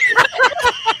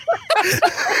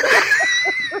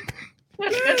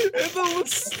 The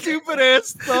stupid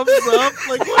ass thumbs up.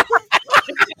 Like, what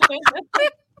the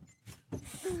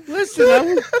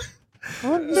Listen,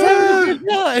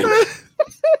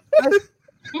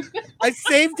 I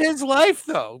saved his life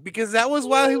though, because that was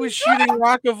while he was shooting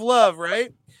Rock of Love,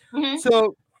 right? Mm-hmm.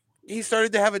 So he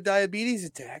started to have a diabetes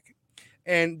attack,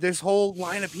 and this whole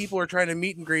line of people are trying to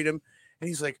meet and greet him, and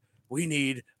he's like, "We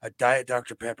need a Diet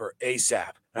Dr. Pepper ASAP."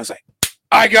 And I was like,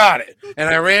 "I got it!" And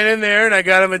I ran in there and I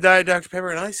got him a Diet Dr.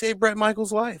 Pepper, and I saved Bret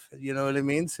Michaels' life. You know what I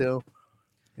mean? So,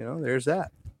 there's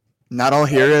that. Not all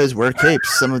heroes wear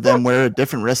capes. Some of them wear a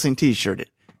different wrestling T-shirt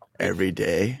every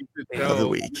day of the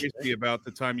week. About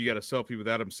the time you got a selfie with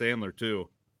Adam Sandler too.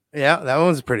 Yeah, that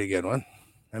one's a pretty good one.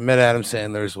 I met Adam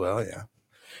Sandler as well. Yeah.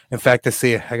 In fact, let's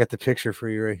see. I got the picture for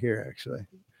you right here. Actually,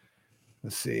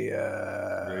 let's see.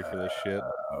 Ready for this shit?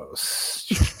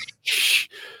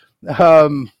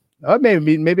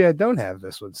 Maybe I don't have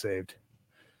this one saved.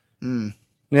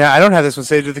 Yeah, I don't have this one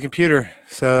saved with the computer.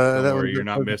 So don't worry, you're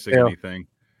not missing anything.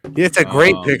 It's a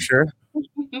great picture.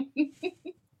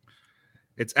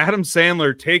 It's Adam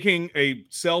Sandler taking a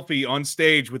selfie on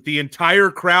stage with the entire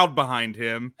crowd behind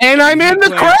him. And I'm in the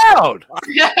crowd.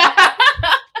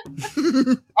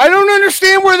 I don't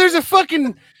understand where there's a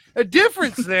fucking a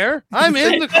difference there. I'm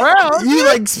in the crowd. You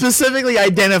like specifically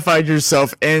identified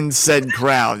yourself in said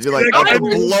crowd. You're like I a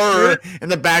blur in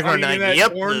the background. I mean, Like, that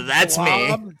yep, orange that's me.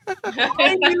 blob.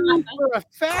 I knew for a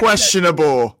fact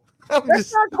Questionable.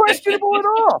 That's not questionable at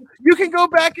all. You can go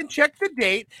back and check the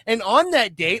date. And on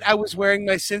that date, I was wearing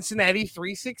my Cincinnati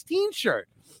 316 shirt.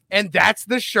 And that's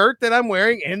the shirt that I'm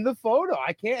wearing in the photo.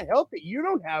 I can't help it. You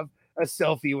don't have a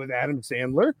selfie with Adam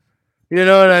Sandler. You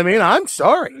know what I mean? I'm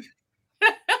sorry.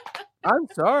 I'm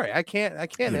sorry. I can't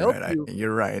help you.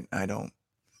 You're right. I don't.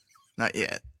 Not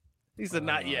yet. He said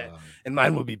not yet. And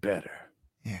mine will be better.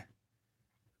 Yeah.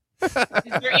 Is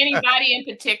there anybody in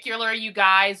particular you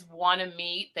guys want to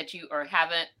meet that you or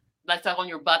haven't, that's on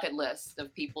your bucket list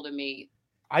of people to meet?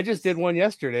 I just did one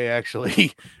yesterday,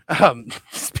 actually.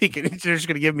 Speaking, they're just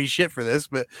going to give me shit for this,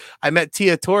 but I met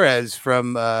Tia Torres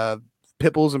from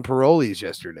Pitbulls and Parolees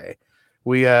yesterday.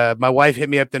 My wife hit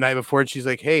me up the night before, and she's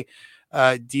like, "Hey,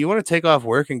 do you want to take off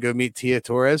work and go meet Tia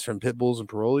Torres from Pitbulls and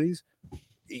Parolees?"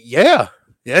 Yeah,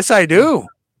 yes, I do.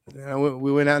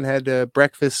 We went out and had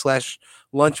breakfast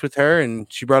 / lunch with her,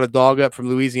 and she brought a dog up from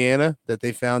Louisiana that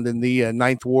they found in the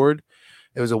 9th Ward.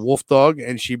 It was a wolf dog,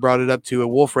 and she brought it up to a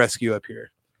wolf rescue up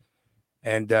here.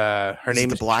 And her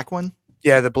name is the black one.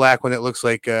 Yeah, the black one that looks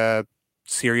like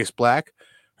Sirius Black.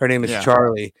 Her name is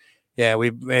Charlie. Yeah,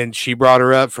 and she brought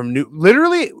her up from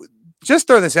literally. Just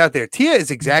throw this out there. Tia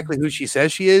is exactly who she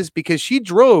says she is because she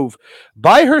drove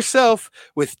by herself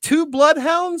with 2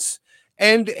 bloodhounds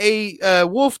and a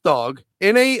wolf dog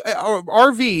in a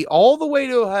RV all the way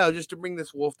to Ohio just to bring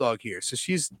this wolf dog here. So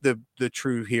she's the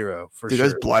true hero for sure.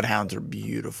 Those bloodhounds are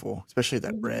beautiful, especially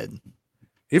that red.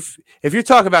 If you're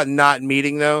talking about not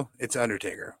meeting though, it's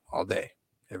Undertaker all day,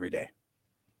 every day.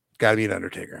 Got to be an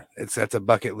Undertaker. That's a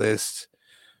bucket list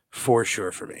for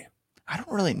sure for me. I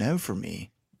don't really know for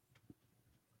me.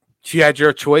 She had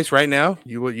your choice right now.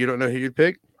 You don't know who you'd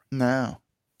pick? No,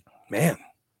 man.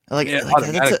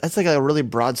 That's like a really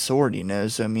broad sword, you know.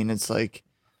 So I mean, it's like,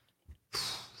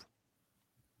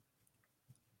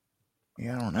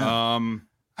 yeah, I don't know.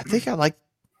 I think I like.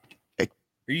 Are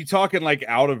you talking like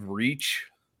out of reach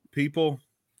people?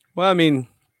 Well, I mean,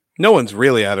 no one's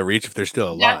really out of reach if they're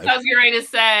still alive. That's what I was ready to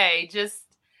say. Just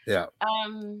yeah.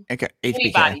 Okay.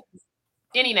 Anybody,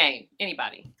 any name,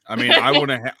 anybody. I mean,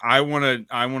 I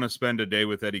want to spend a day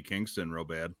with Eddie Kingston real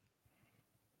bad.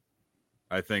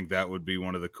 I think that would be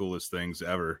one of the coolest things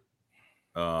ever.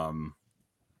 That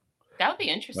would be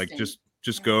interesting. Like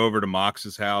just go over to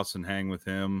Mox's house and hang with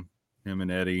him and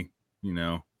Eddie. You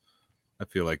know, I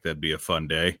feel like that'd be a fun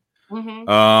day.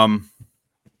 Mm-hmm.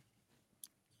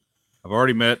 I've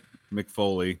already met Mick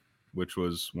Foley, which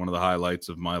was one of the highlights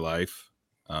of my life.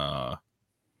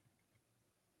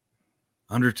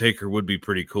 Undertaker would be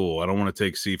pretty cool. I don't want to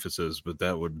take Cephas's, but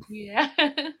that'd be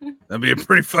a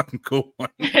pretty fucking cool one.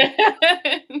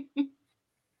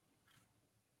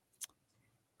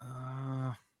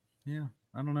 Yeah,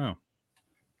 I don't know.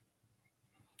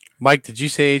 Mike, did you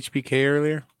say HBK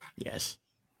earlier? Yes.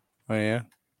 Oh yeah.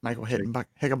 Michael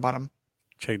Hickenbottom.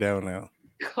 Check that one out.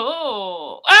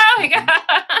 Cool. Oh my god.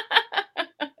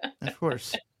 Of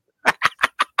course.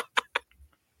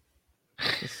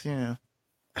 Just, you know.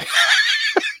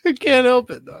 I can't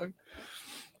help it, dog.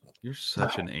 You're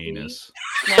such an anus.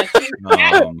 That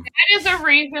is a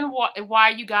reason why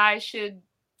you guys should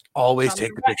always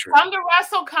take the picture. Come to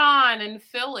WrestleCon in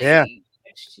Philly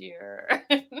next year.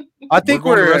 I think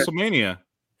we're going to WrestleMania.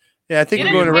 Yeah, I think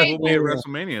we're going to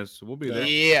WrestleMania, so we'll be there.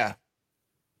 Yeah.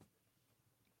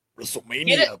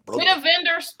 WrestleMania, get a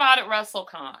vendor spot at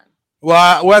WrestleCon.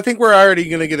 Well, I think we're already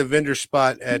going to get a vendor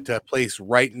spot at a place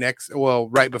right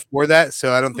before that.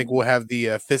 So I don't think we'll have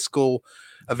the fiscal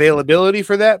availability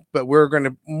for that, but we're going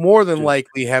to more than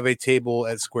likely have a table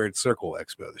at Squared Circle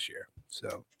Expo this year.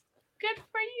 So good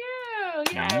for you.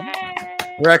 Yay.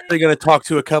 We're actually going to talk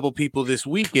to a couple people this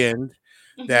weekend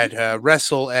that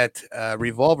wrestle at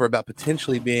Revolver about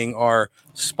potentially being our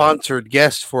sponsored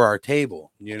guest for our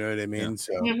table. You know what I mean?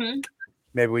 So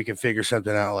maybe we can figure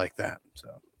something out like that. So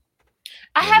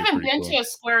I haven't been to a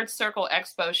Squared Circle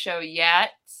Expo show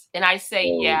yet. And I say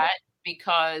yet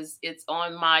because it's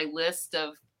on my list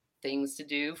of things to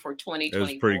do for 2024. It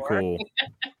was pretty cool.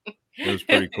 It was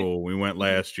pretty cool. We went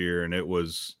last year and it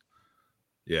was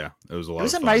a lot of fun. It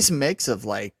was a nice mix of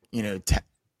like, you know,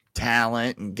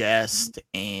 talent and guest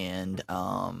and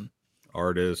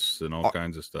artists and all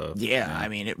kinds of stuff. Yeah, I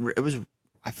mean, it was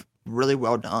really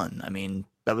well done. I mean,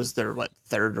 that was their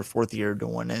 3rd or 4th year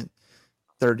doing it.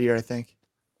 3rd year, I think.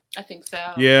 I think so.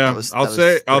 Yeah,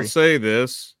 I'll say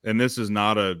this, and this is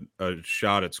not a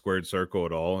shot at Squared Circle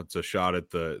at all. It's a shot at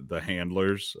the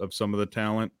handlers of some of the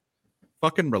talent.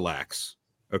 Fucking relax.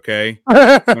 Okay.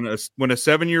 When a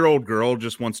 7-year-old girl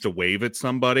just wants to wave at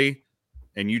somebody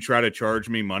and you try to charge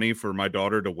me money for my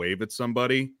daughter to wave at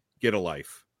somebody, get a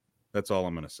life. That's all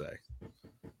I'm going to say.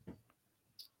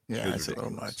 Yeah, that's a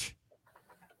little much.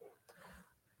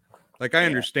 Like, I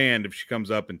understand if she comes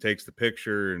up and takes the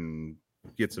picture and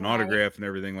gets an autograph and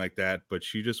everything like that, but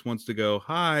she just wants to go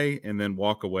hi and then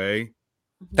walk away.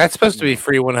 That's supposed to be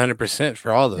free 100%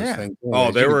 for all those things.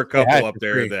 Oh, there were a couple up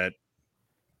there that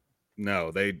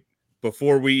they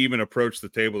before we even approached the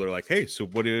table, they're like, "Hey, so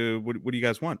what do you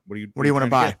guys want? What do you want to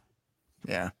buy?"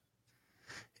 Yeah.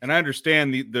 And I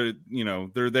understand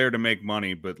they're there to make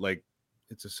money, but like,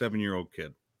 it's a 7-year-old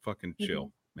kid. Fucking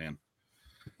chill, man.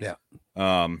 Yeah.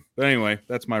 But anyway,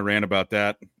 that's my rant about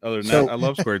that. Other than that, I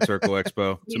love Squared Circle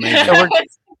Expo. It's amazing. So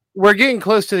we're getting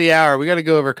close to the hour. We got to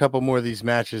go over a couple more of these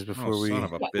matches before we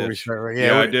start.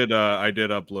 Yeah, I did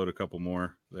upload a couple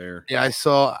more there. Yeah, I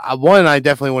saw one I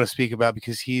definitely want to speak about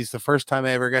because he's the first time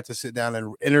I ever got to sit down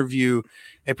and interview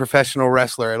a professional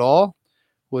wrestler at all.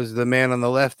 Was the man on the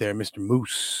left there, Mr.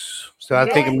 Moose. So I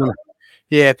think I'm gonna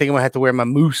have to wear my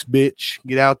Moose bitch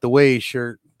get out the way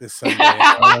shirt this Sunday.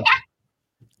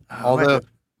 Although I'm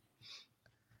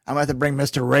gonna have to bring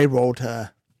Mr. Ray Roll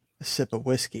to a sip of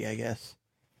whiskey, I guess.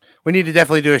 We need to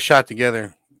definitely do a shot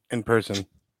together in person.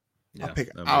 Yeah,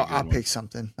 I'll pick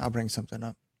something. I'll bring something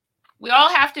up. We all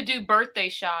have to do birthday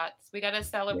shots. We got to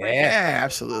celebrate. Yeah,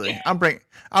 absolutely. I'll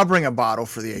bring a bottle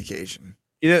for the occasion.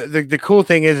 You know, the cool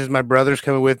thing is my brother's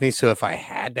coming with me, so if I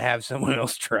had to have someone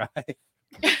else try.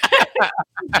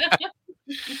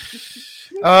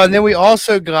 And then we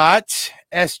also got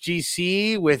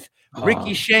SGC with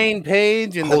Ricky Shane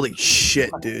Page and holy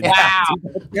shit, dude! Wow,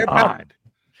 they're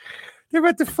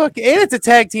about to fuck, and it's a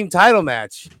tag team title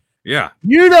match. Yeah,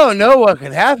 you don't know what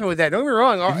could happen with that. Don't get me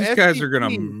wrong. These guys are gonna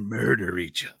murder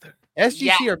each other.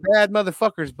 SGC are bad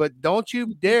motherfuckers, but don't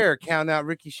you dare count out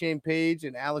Ricky Shane Page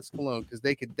and Alex Colon because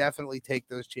they could definitely take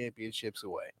those championships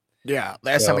away. Yeah,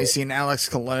 last time we seen Alex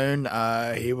Colon,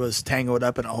 he was tangled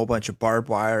up in a whole bunch of barbed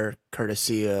wire,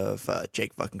 courtesy of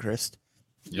Jake fucking Christ.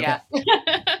 Yeah.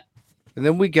 And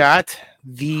then we got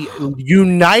the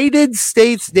United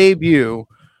States debut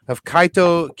of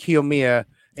Kaito Kiyomiya,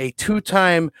 a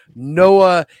 2-time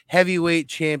Noah heavyweight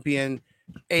champion,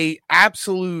 a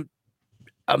absolute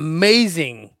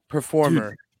amazing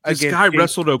performer. Dude, this guy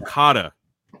wrestled Okada,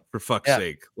 for fuck's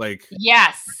sake. Like,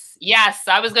 yes,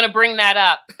 I was gonna bring that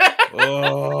up.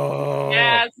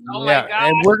 Yes, oh my god!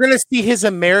 And we're gonna see his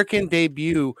American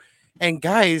debut. And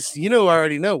guys, I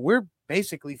already know we're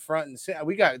basically front and center.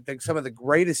 We got some of the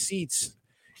greatest seats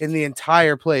in the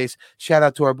entire place. Shout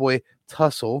out to our boy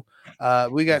Tussle.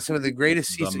 We got some of the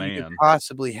greatest seats that you could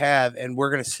possibly have, and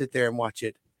we're gonna sit there and watch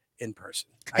it in person.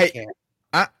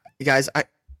 You guys,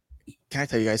 can I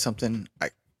tell you guys something?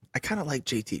 I kind of like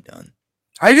JT Dunn.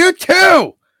 I do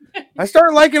too. I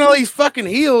started liking all these fucking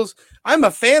heels. I'm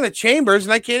a fan of Chambers,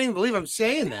 and I can't even believe I'm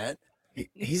saying that.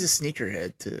 He's a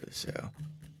sneakerhead too, so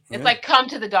it's like come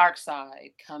to the dark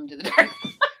side. Come to the dark.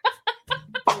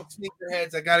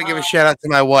 Sneakerheads. I got to give a shout out to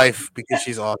my wife because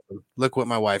she's awesome. Look what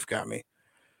my wife got me.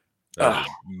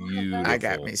 I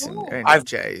got me some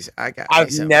J's.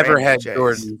 I've never had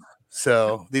Jordans,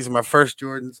 so these are my first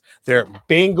Jordans. They're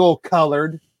Bengal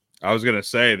colored. I was gonna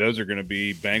say those are gonna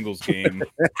be Bengals game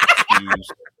shoes.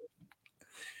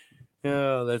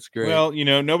 Oh, that's great. Well,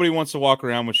 nobody wants to walk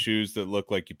around with shoes that look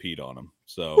like you peed on them.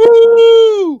 So,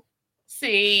 woo!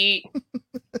 See,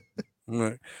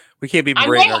 we can't be. I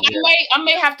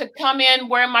may have to come in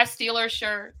wearing my Steelers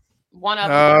shirt. One of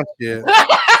them. Oh shit!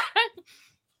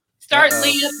 Start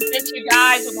leading up against you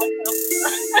guys.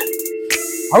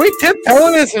 Are we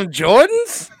tiptoeing in some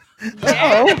Jordans?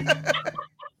 Yeah.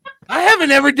 I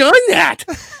haven't ever done that.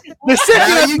 The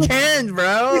second you can,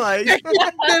 bro. Like,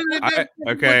 the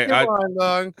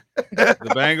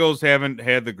Bengals haven't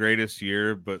had the greatest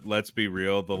year, but let's be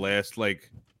real. The last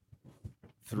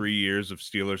 3 years of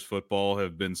Steelers football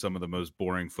have been some of the most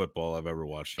boring football I've ever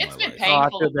watched in my life. I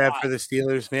feel bad for the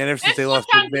Steelers, man. Ever since they lost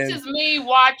Big Ben. This is me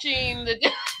watching the.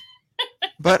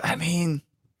 But I mean,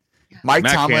 Mike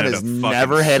Tomlin has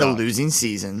never had a losing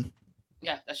season.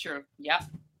 Yeah, that's true. Yeah.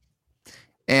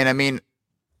 And I mean,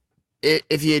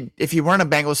 if you weren't a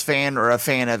Bengals fan or a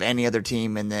fan of any other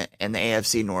team in the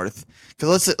AFC North,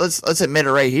 because let's admit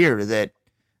it right here that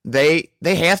they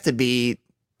have to be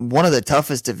one of the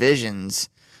toughest divisions.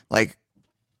 Like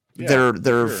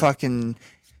they're fucking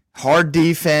hard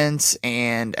defense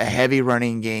and a heavy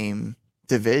running game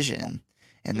division,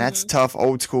 and that's tough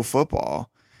old school football.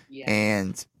 Yeah.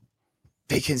 And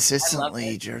they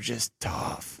consistently are just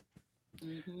tough.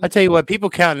 I tell you what, people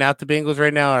counting out the Bengals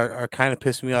right now are kind of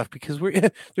pissing me off because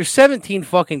there's 17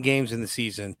 fucking games in the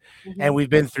season, and we've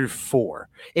been through 4.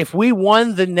 If we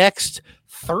won the next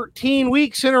 13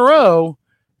 weeks in a row,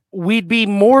 we'd be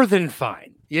more than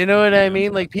fine. You know what I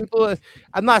mean? Like people,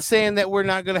 I'm not saying that we're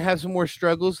not going to have some more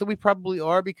struggles, that we probably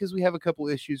are because we have a couple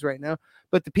issues right now.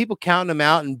 But the people counting them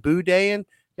out and boo daying,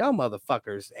 y'all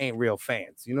motherfuckers ain't real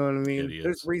fans. You know what I mean? Idiots.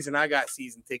 There's a reason I got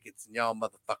season tickets and y'all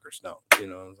motherfuckers don't. You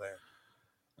know what I'm saying?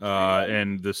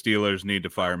 And the Steelers need to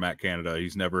fire Matt Canada.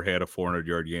 He's never had a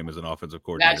 400-yard game as an offensive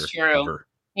coordinator. That's true. Ever.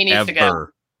 He needs to go.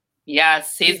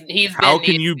 Yes, he's. How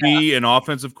can you be an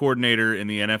offensive coordinator in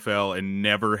the NFL and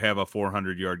never have a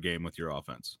 400-yard game with your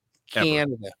offense? Ever.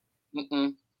 Canada.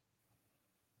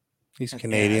 He's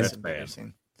Canadian. That's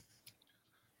bad.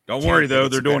 Don't worry though;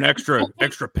 they're doing extra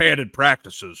padded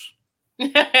practices,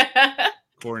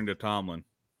 according to Tomlin.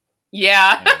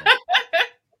 Yeah.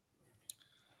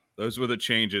 Those were the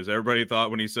changes. Everybody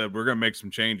thought when he said we're going to make some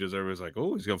changes, everybody's like,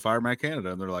 "Oh, he's going to fire Matt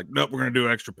Canada," and they're like, "Nope, we're going to do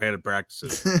extra padded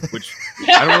practices," which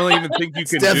I don't really even think you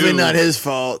can. It's definitely not his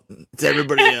fault. It's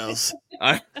everybody else.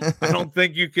 I don't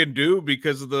think you can do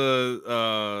because of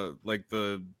the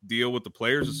the deal with the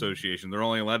Players Association. They're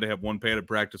only allowed to have one padded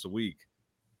practice a week.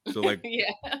 So like,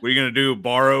 what are you going to do?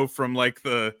 Borrow from like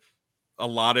the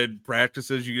allotted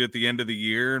practices you get at the end of the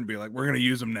year and be like, we're going to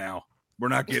use them now. We're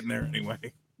not getting there anyway.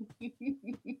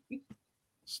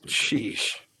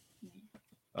 Sheesh.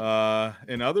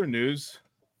 In other news,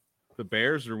 the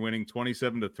Bears are winning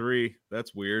 27-3.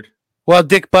 That's weird. Well,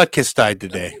 Dick Butkus died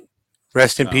today.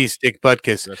 Rest in peace, Dick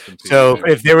Butkus. Peace. So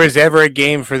if there was ever a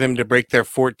game for them to break their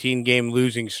 14-game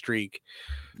losing streak,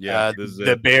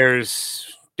 the Bears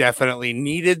definitely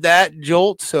needed that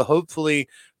jolt. So hopefully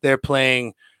they're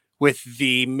playing with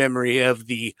the memory of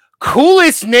the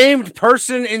coolest named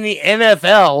person in the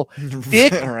NFL,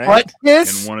 Dick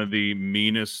Butkus. And one of the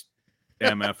meanest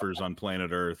MFers on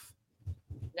planet Earth.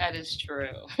 That is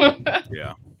true.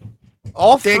 Yeah.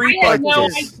 All three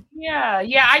Butkus.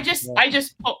 I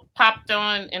just popped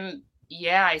on and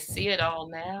I see it all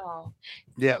now.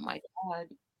 Yeah. Oh my God.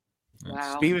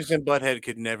 Wow. Beavis and Butthead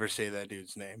could never say that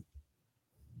dude's name.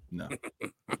 No.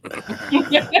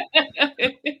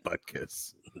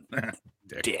 Butkus.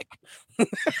 Dick.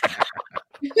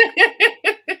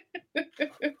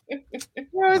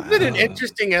 Well, it's been an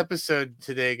interesting episode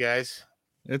today, guys.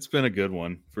 It's been a good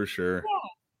one for sure.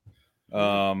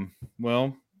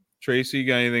 Well, Tracy, you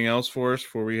got anything else for us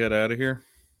before we head out of here?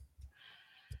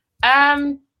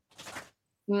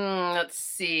 Let's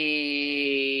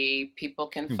see. People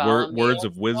can follow words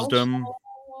of wisdom.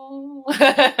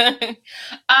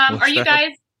 Are you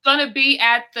guys going to be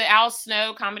at the Al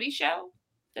Snow comedy show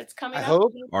that's coming up?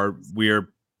 Hope. We are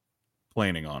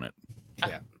planning on it.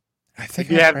 Yeah. I think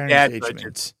you have dad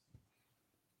budgets.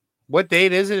 What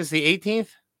date is it? Is the 18th?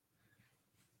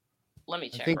 Let me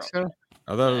check. I think so.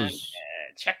 I thought it was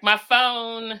check my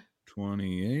phone.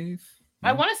 28th.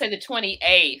 I want to say the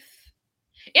 28th.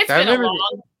 It's been a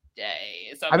long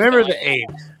day. So I remember the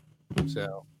 8th.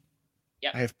 So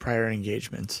I have prior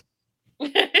engagements.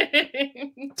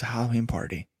 It's a Halloween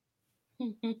party.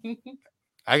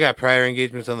 I got prior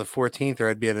engagements on the 14th, or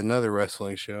I'd be at another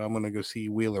wrestling show. I'm going to go see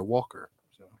Wheeler Walker.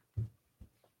 So.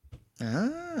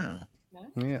 Oh.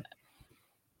 Yeah.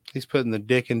 He's putting the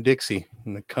Dick in Dixie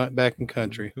in the back in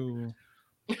country. The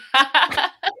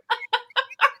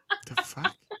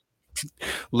fuck?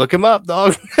 Look him up,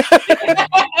 dog.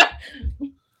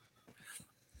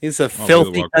 He's a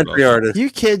filthy country artist. You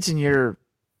kids and your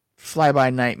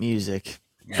fly-by-night music.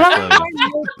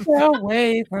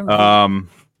 Away from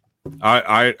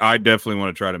I definitely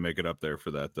want to try to make it up there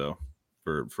for that though,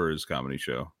 for his comedy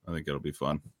show. I think it'll be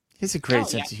fun. He's a great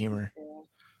sense of humor.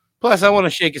 Plus, I want to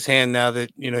shake his hand now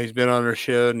that he's been on our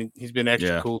show and he's been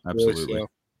extra cool. Absolutely.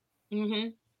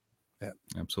 So. Yeah,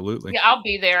 absolutely. Yeah, I'll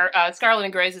be there.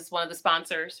 Scarlett Graves is one of the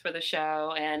sponsors for the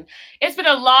show, and it's been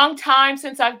a long time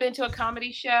since I've been to a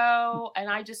comedy show, and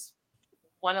I just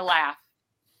want to laugh.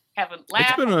 Have a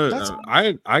laugh. It's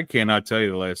been I cannot tell you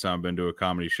the last time I've been to a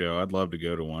comedy show. I'd love to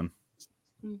go to one.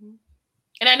 Mm-hmm.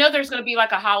 And I know there's going to be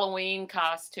like a Halloween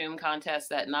costume contest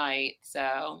that night.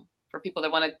 So for people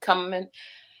that want to come and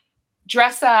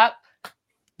dress up,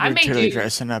 You're totally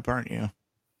dressing up, aren't you?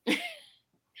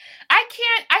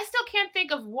 I still can't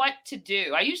think of what to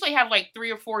do. I usually have like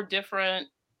 3 or 4 different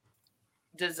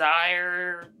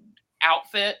desired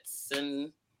outfits,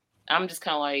 and I'm just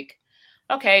kind of like,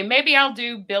 okay, maybe I'll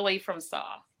do Billy from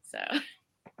Saw. So,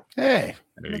 hey,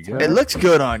 there you go. It looks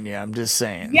good on you. I'm just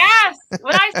saying. Yes,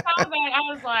 when I saw that, I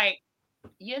was like,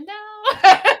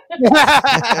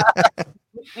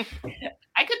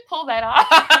 I could pull that off.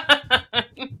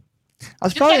 I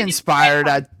was Just probably gotta get inspired.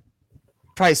 the I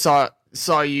probably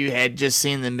saw you had just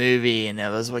seen the movie, and that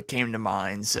was what came to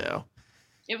mind. So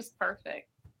It was perfect.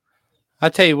 I'll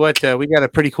tell you what, we got a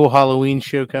pretty cool Halloween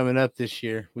show coming up this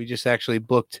year. We just actually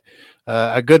booked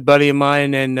a good buddy of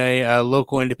mine and a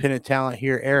local independent talent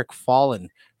here, Eric Fallen,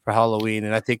 for Halloween,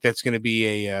 and I think that's going to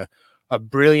be a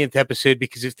brilliant episode,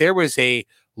 because if there was a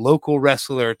local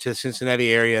wrestler to the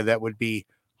Cincinnati area that would be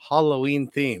Halloween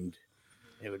themed,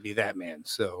 it would be that man.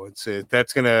 So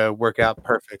that's going to work out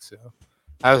perfect. So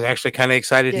I was actually kind of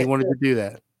excited he wanted to do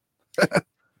that.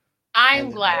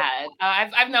 I'm glad.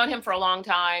 I've known him for a long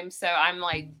time, so I'm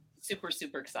like super,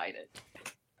 super excited.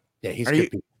 Yeah, he's good.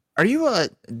 Are you a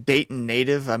Dayton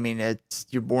native? I mean,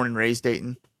 you're born and raised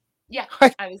Dayton. Yeah,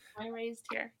 I was born and raised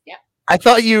here. Yeah. I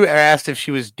thought you asked if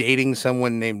she was dating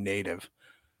someone named Native.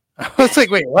 I was like,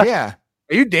 wait, what? Yeah.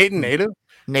 Are you dating Native?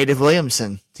 Native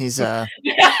Williamson. He's played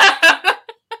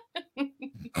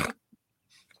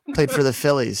for the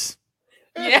Phillies.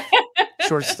 Yeah.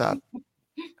 Shortstop.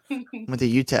 With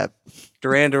the UTEP.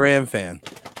 Duran fan.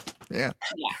 Yeah.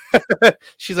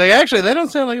 She's like, actually, that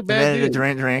don't sound like a bad They dude.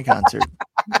 had a Duran concert.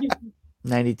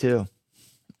 92.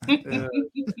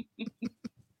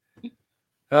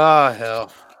 Oh,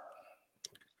 hell.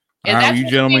 And All right, that's you the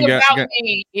gentlemen thing got about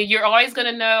me. You're always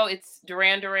going to know it's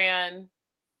Duran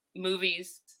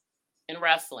movies and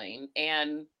wrestling,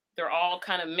 and they're all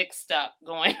kind of mixed up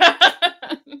going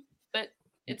on. But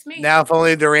it's me. Now, if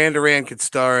only Duran could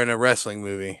star in a wrestling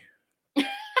movie.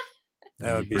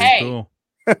 That would be pretty cool.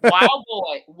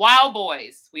 Wild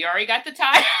Boys. We already got the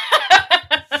title.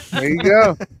 There you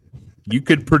go. You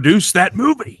could produce that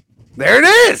movie. There it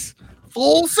is.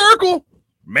 Full circle.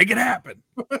 Make it happen.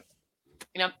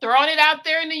 I'm throwing it out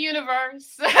there in the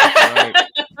universe. Right.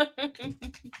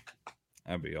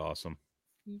 That'd be awesome.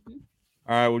 Mm-hmm.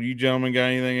 All right. Well, you gentlemen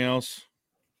got anything else?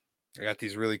 I got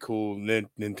these really cool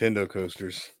Nintendo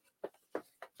coasters.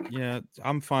 Yeah,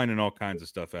 I'm finding all kinds of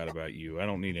stuff out about you. I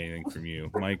don't need anything from you.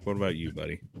 Mike, what about you,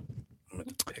 buddy?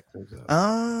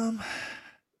 I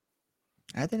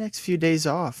had the next few days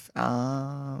off.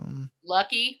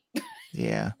 Lucky.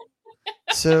 Yeah.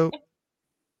 So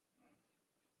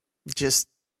just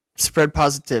spread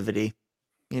positivity.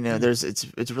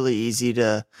 It's really easy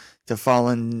to fall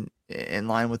in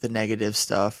line with the negative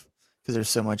stuff because there's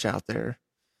so much out there.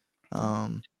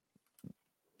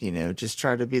 Just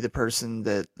try to be the person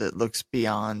that looks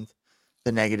beyond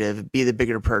the negative, be the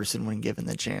bigger person when given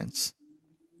the chance.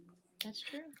 That's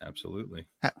true. Absolutely.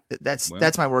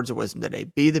 That's my words of wisdom today.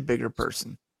 Be the bigger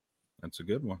person. That's a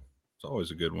good one. It's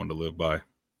always a good one to live by.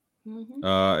 Mm-hmm.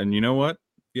 And you know what?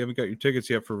 If you haven't got your tickets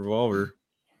yet for Revolver,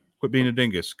 quit being a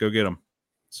dingus. Go get them.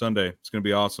 Sunday. It's going to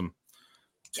be awesome.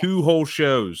 2 whole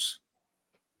shows.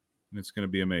 And it's going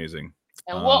to be amazing.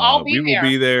 And we'll all be there. We will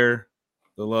be there.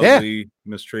 The lovely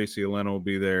Miss Tracey Elena will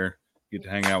be there. Get to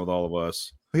hang out with all of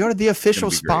us. We are the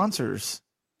official sponsors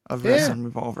of Wrestling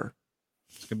Revolver.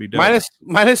 It's gonna be dope.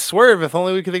 Minus Swerve. If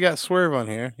only we could have got Swerve on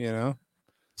here.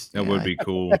 That would be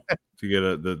cool to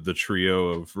get the trio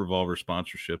of Revolver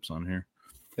sponsorships on here.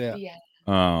 Yeah.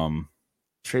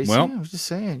 Tracy, well, I was just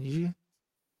saying, you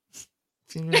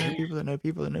seem to know people that know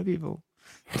people that know people.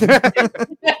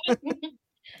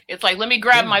 It's like, let me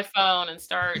grab my phone and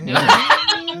start doing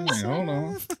hold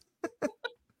on.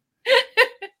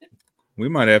 We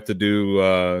might have to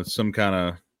do some kind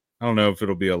of, I don't know if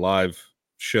it'll be a live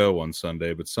show on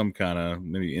Sunday, but some kind of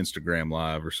maybe Instagram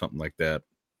live or something like that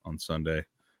on Sunday.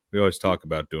 We always talk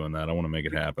about doing that. I want to make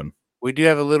it happen. We do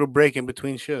have a little break in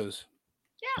between shows.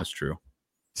 Yeah. That's true.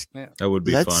 Yeah. That would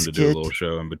be fun to do a little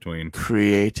show in between.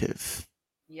 Creative.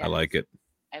 Yes. I like it.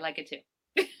 I like it too.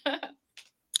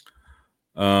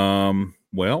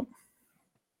 Well,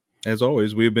 as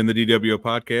always, we have been the DWO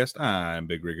Podcast. I'm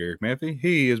Big Rig Eric Matthew.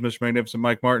 He is Mr. Magnificent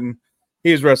Mike Martin.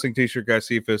 He is Wrestling T-shirt Guy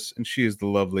Cephas, and she is the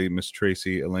lovely Miss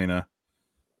Tracey Elena.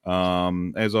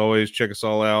 As always, check us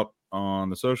all out on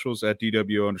the socials at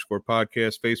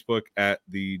DWO_podcast, Facebook at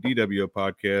the DWO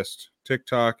Podcast,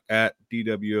 TikTok at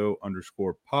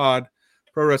DWO_pod,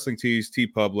 Pro Wrestling Tees,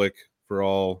 TeePublic for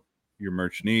all your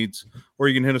merch needs, or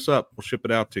you can hit us up. We'll ship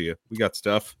it out to you. We got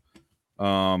stuff.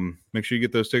 Make sure you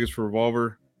get those tickets for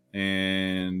Revolver,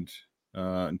 and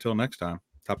until next time,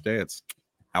 Top Dads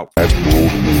out.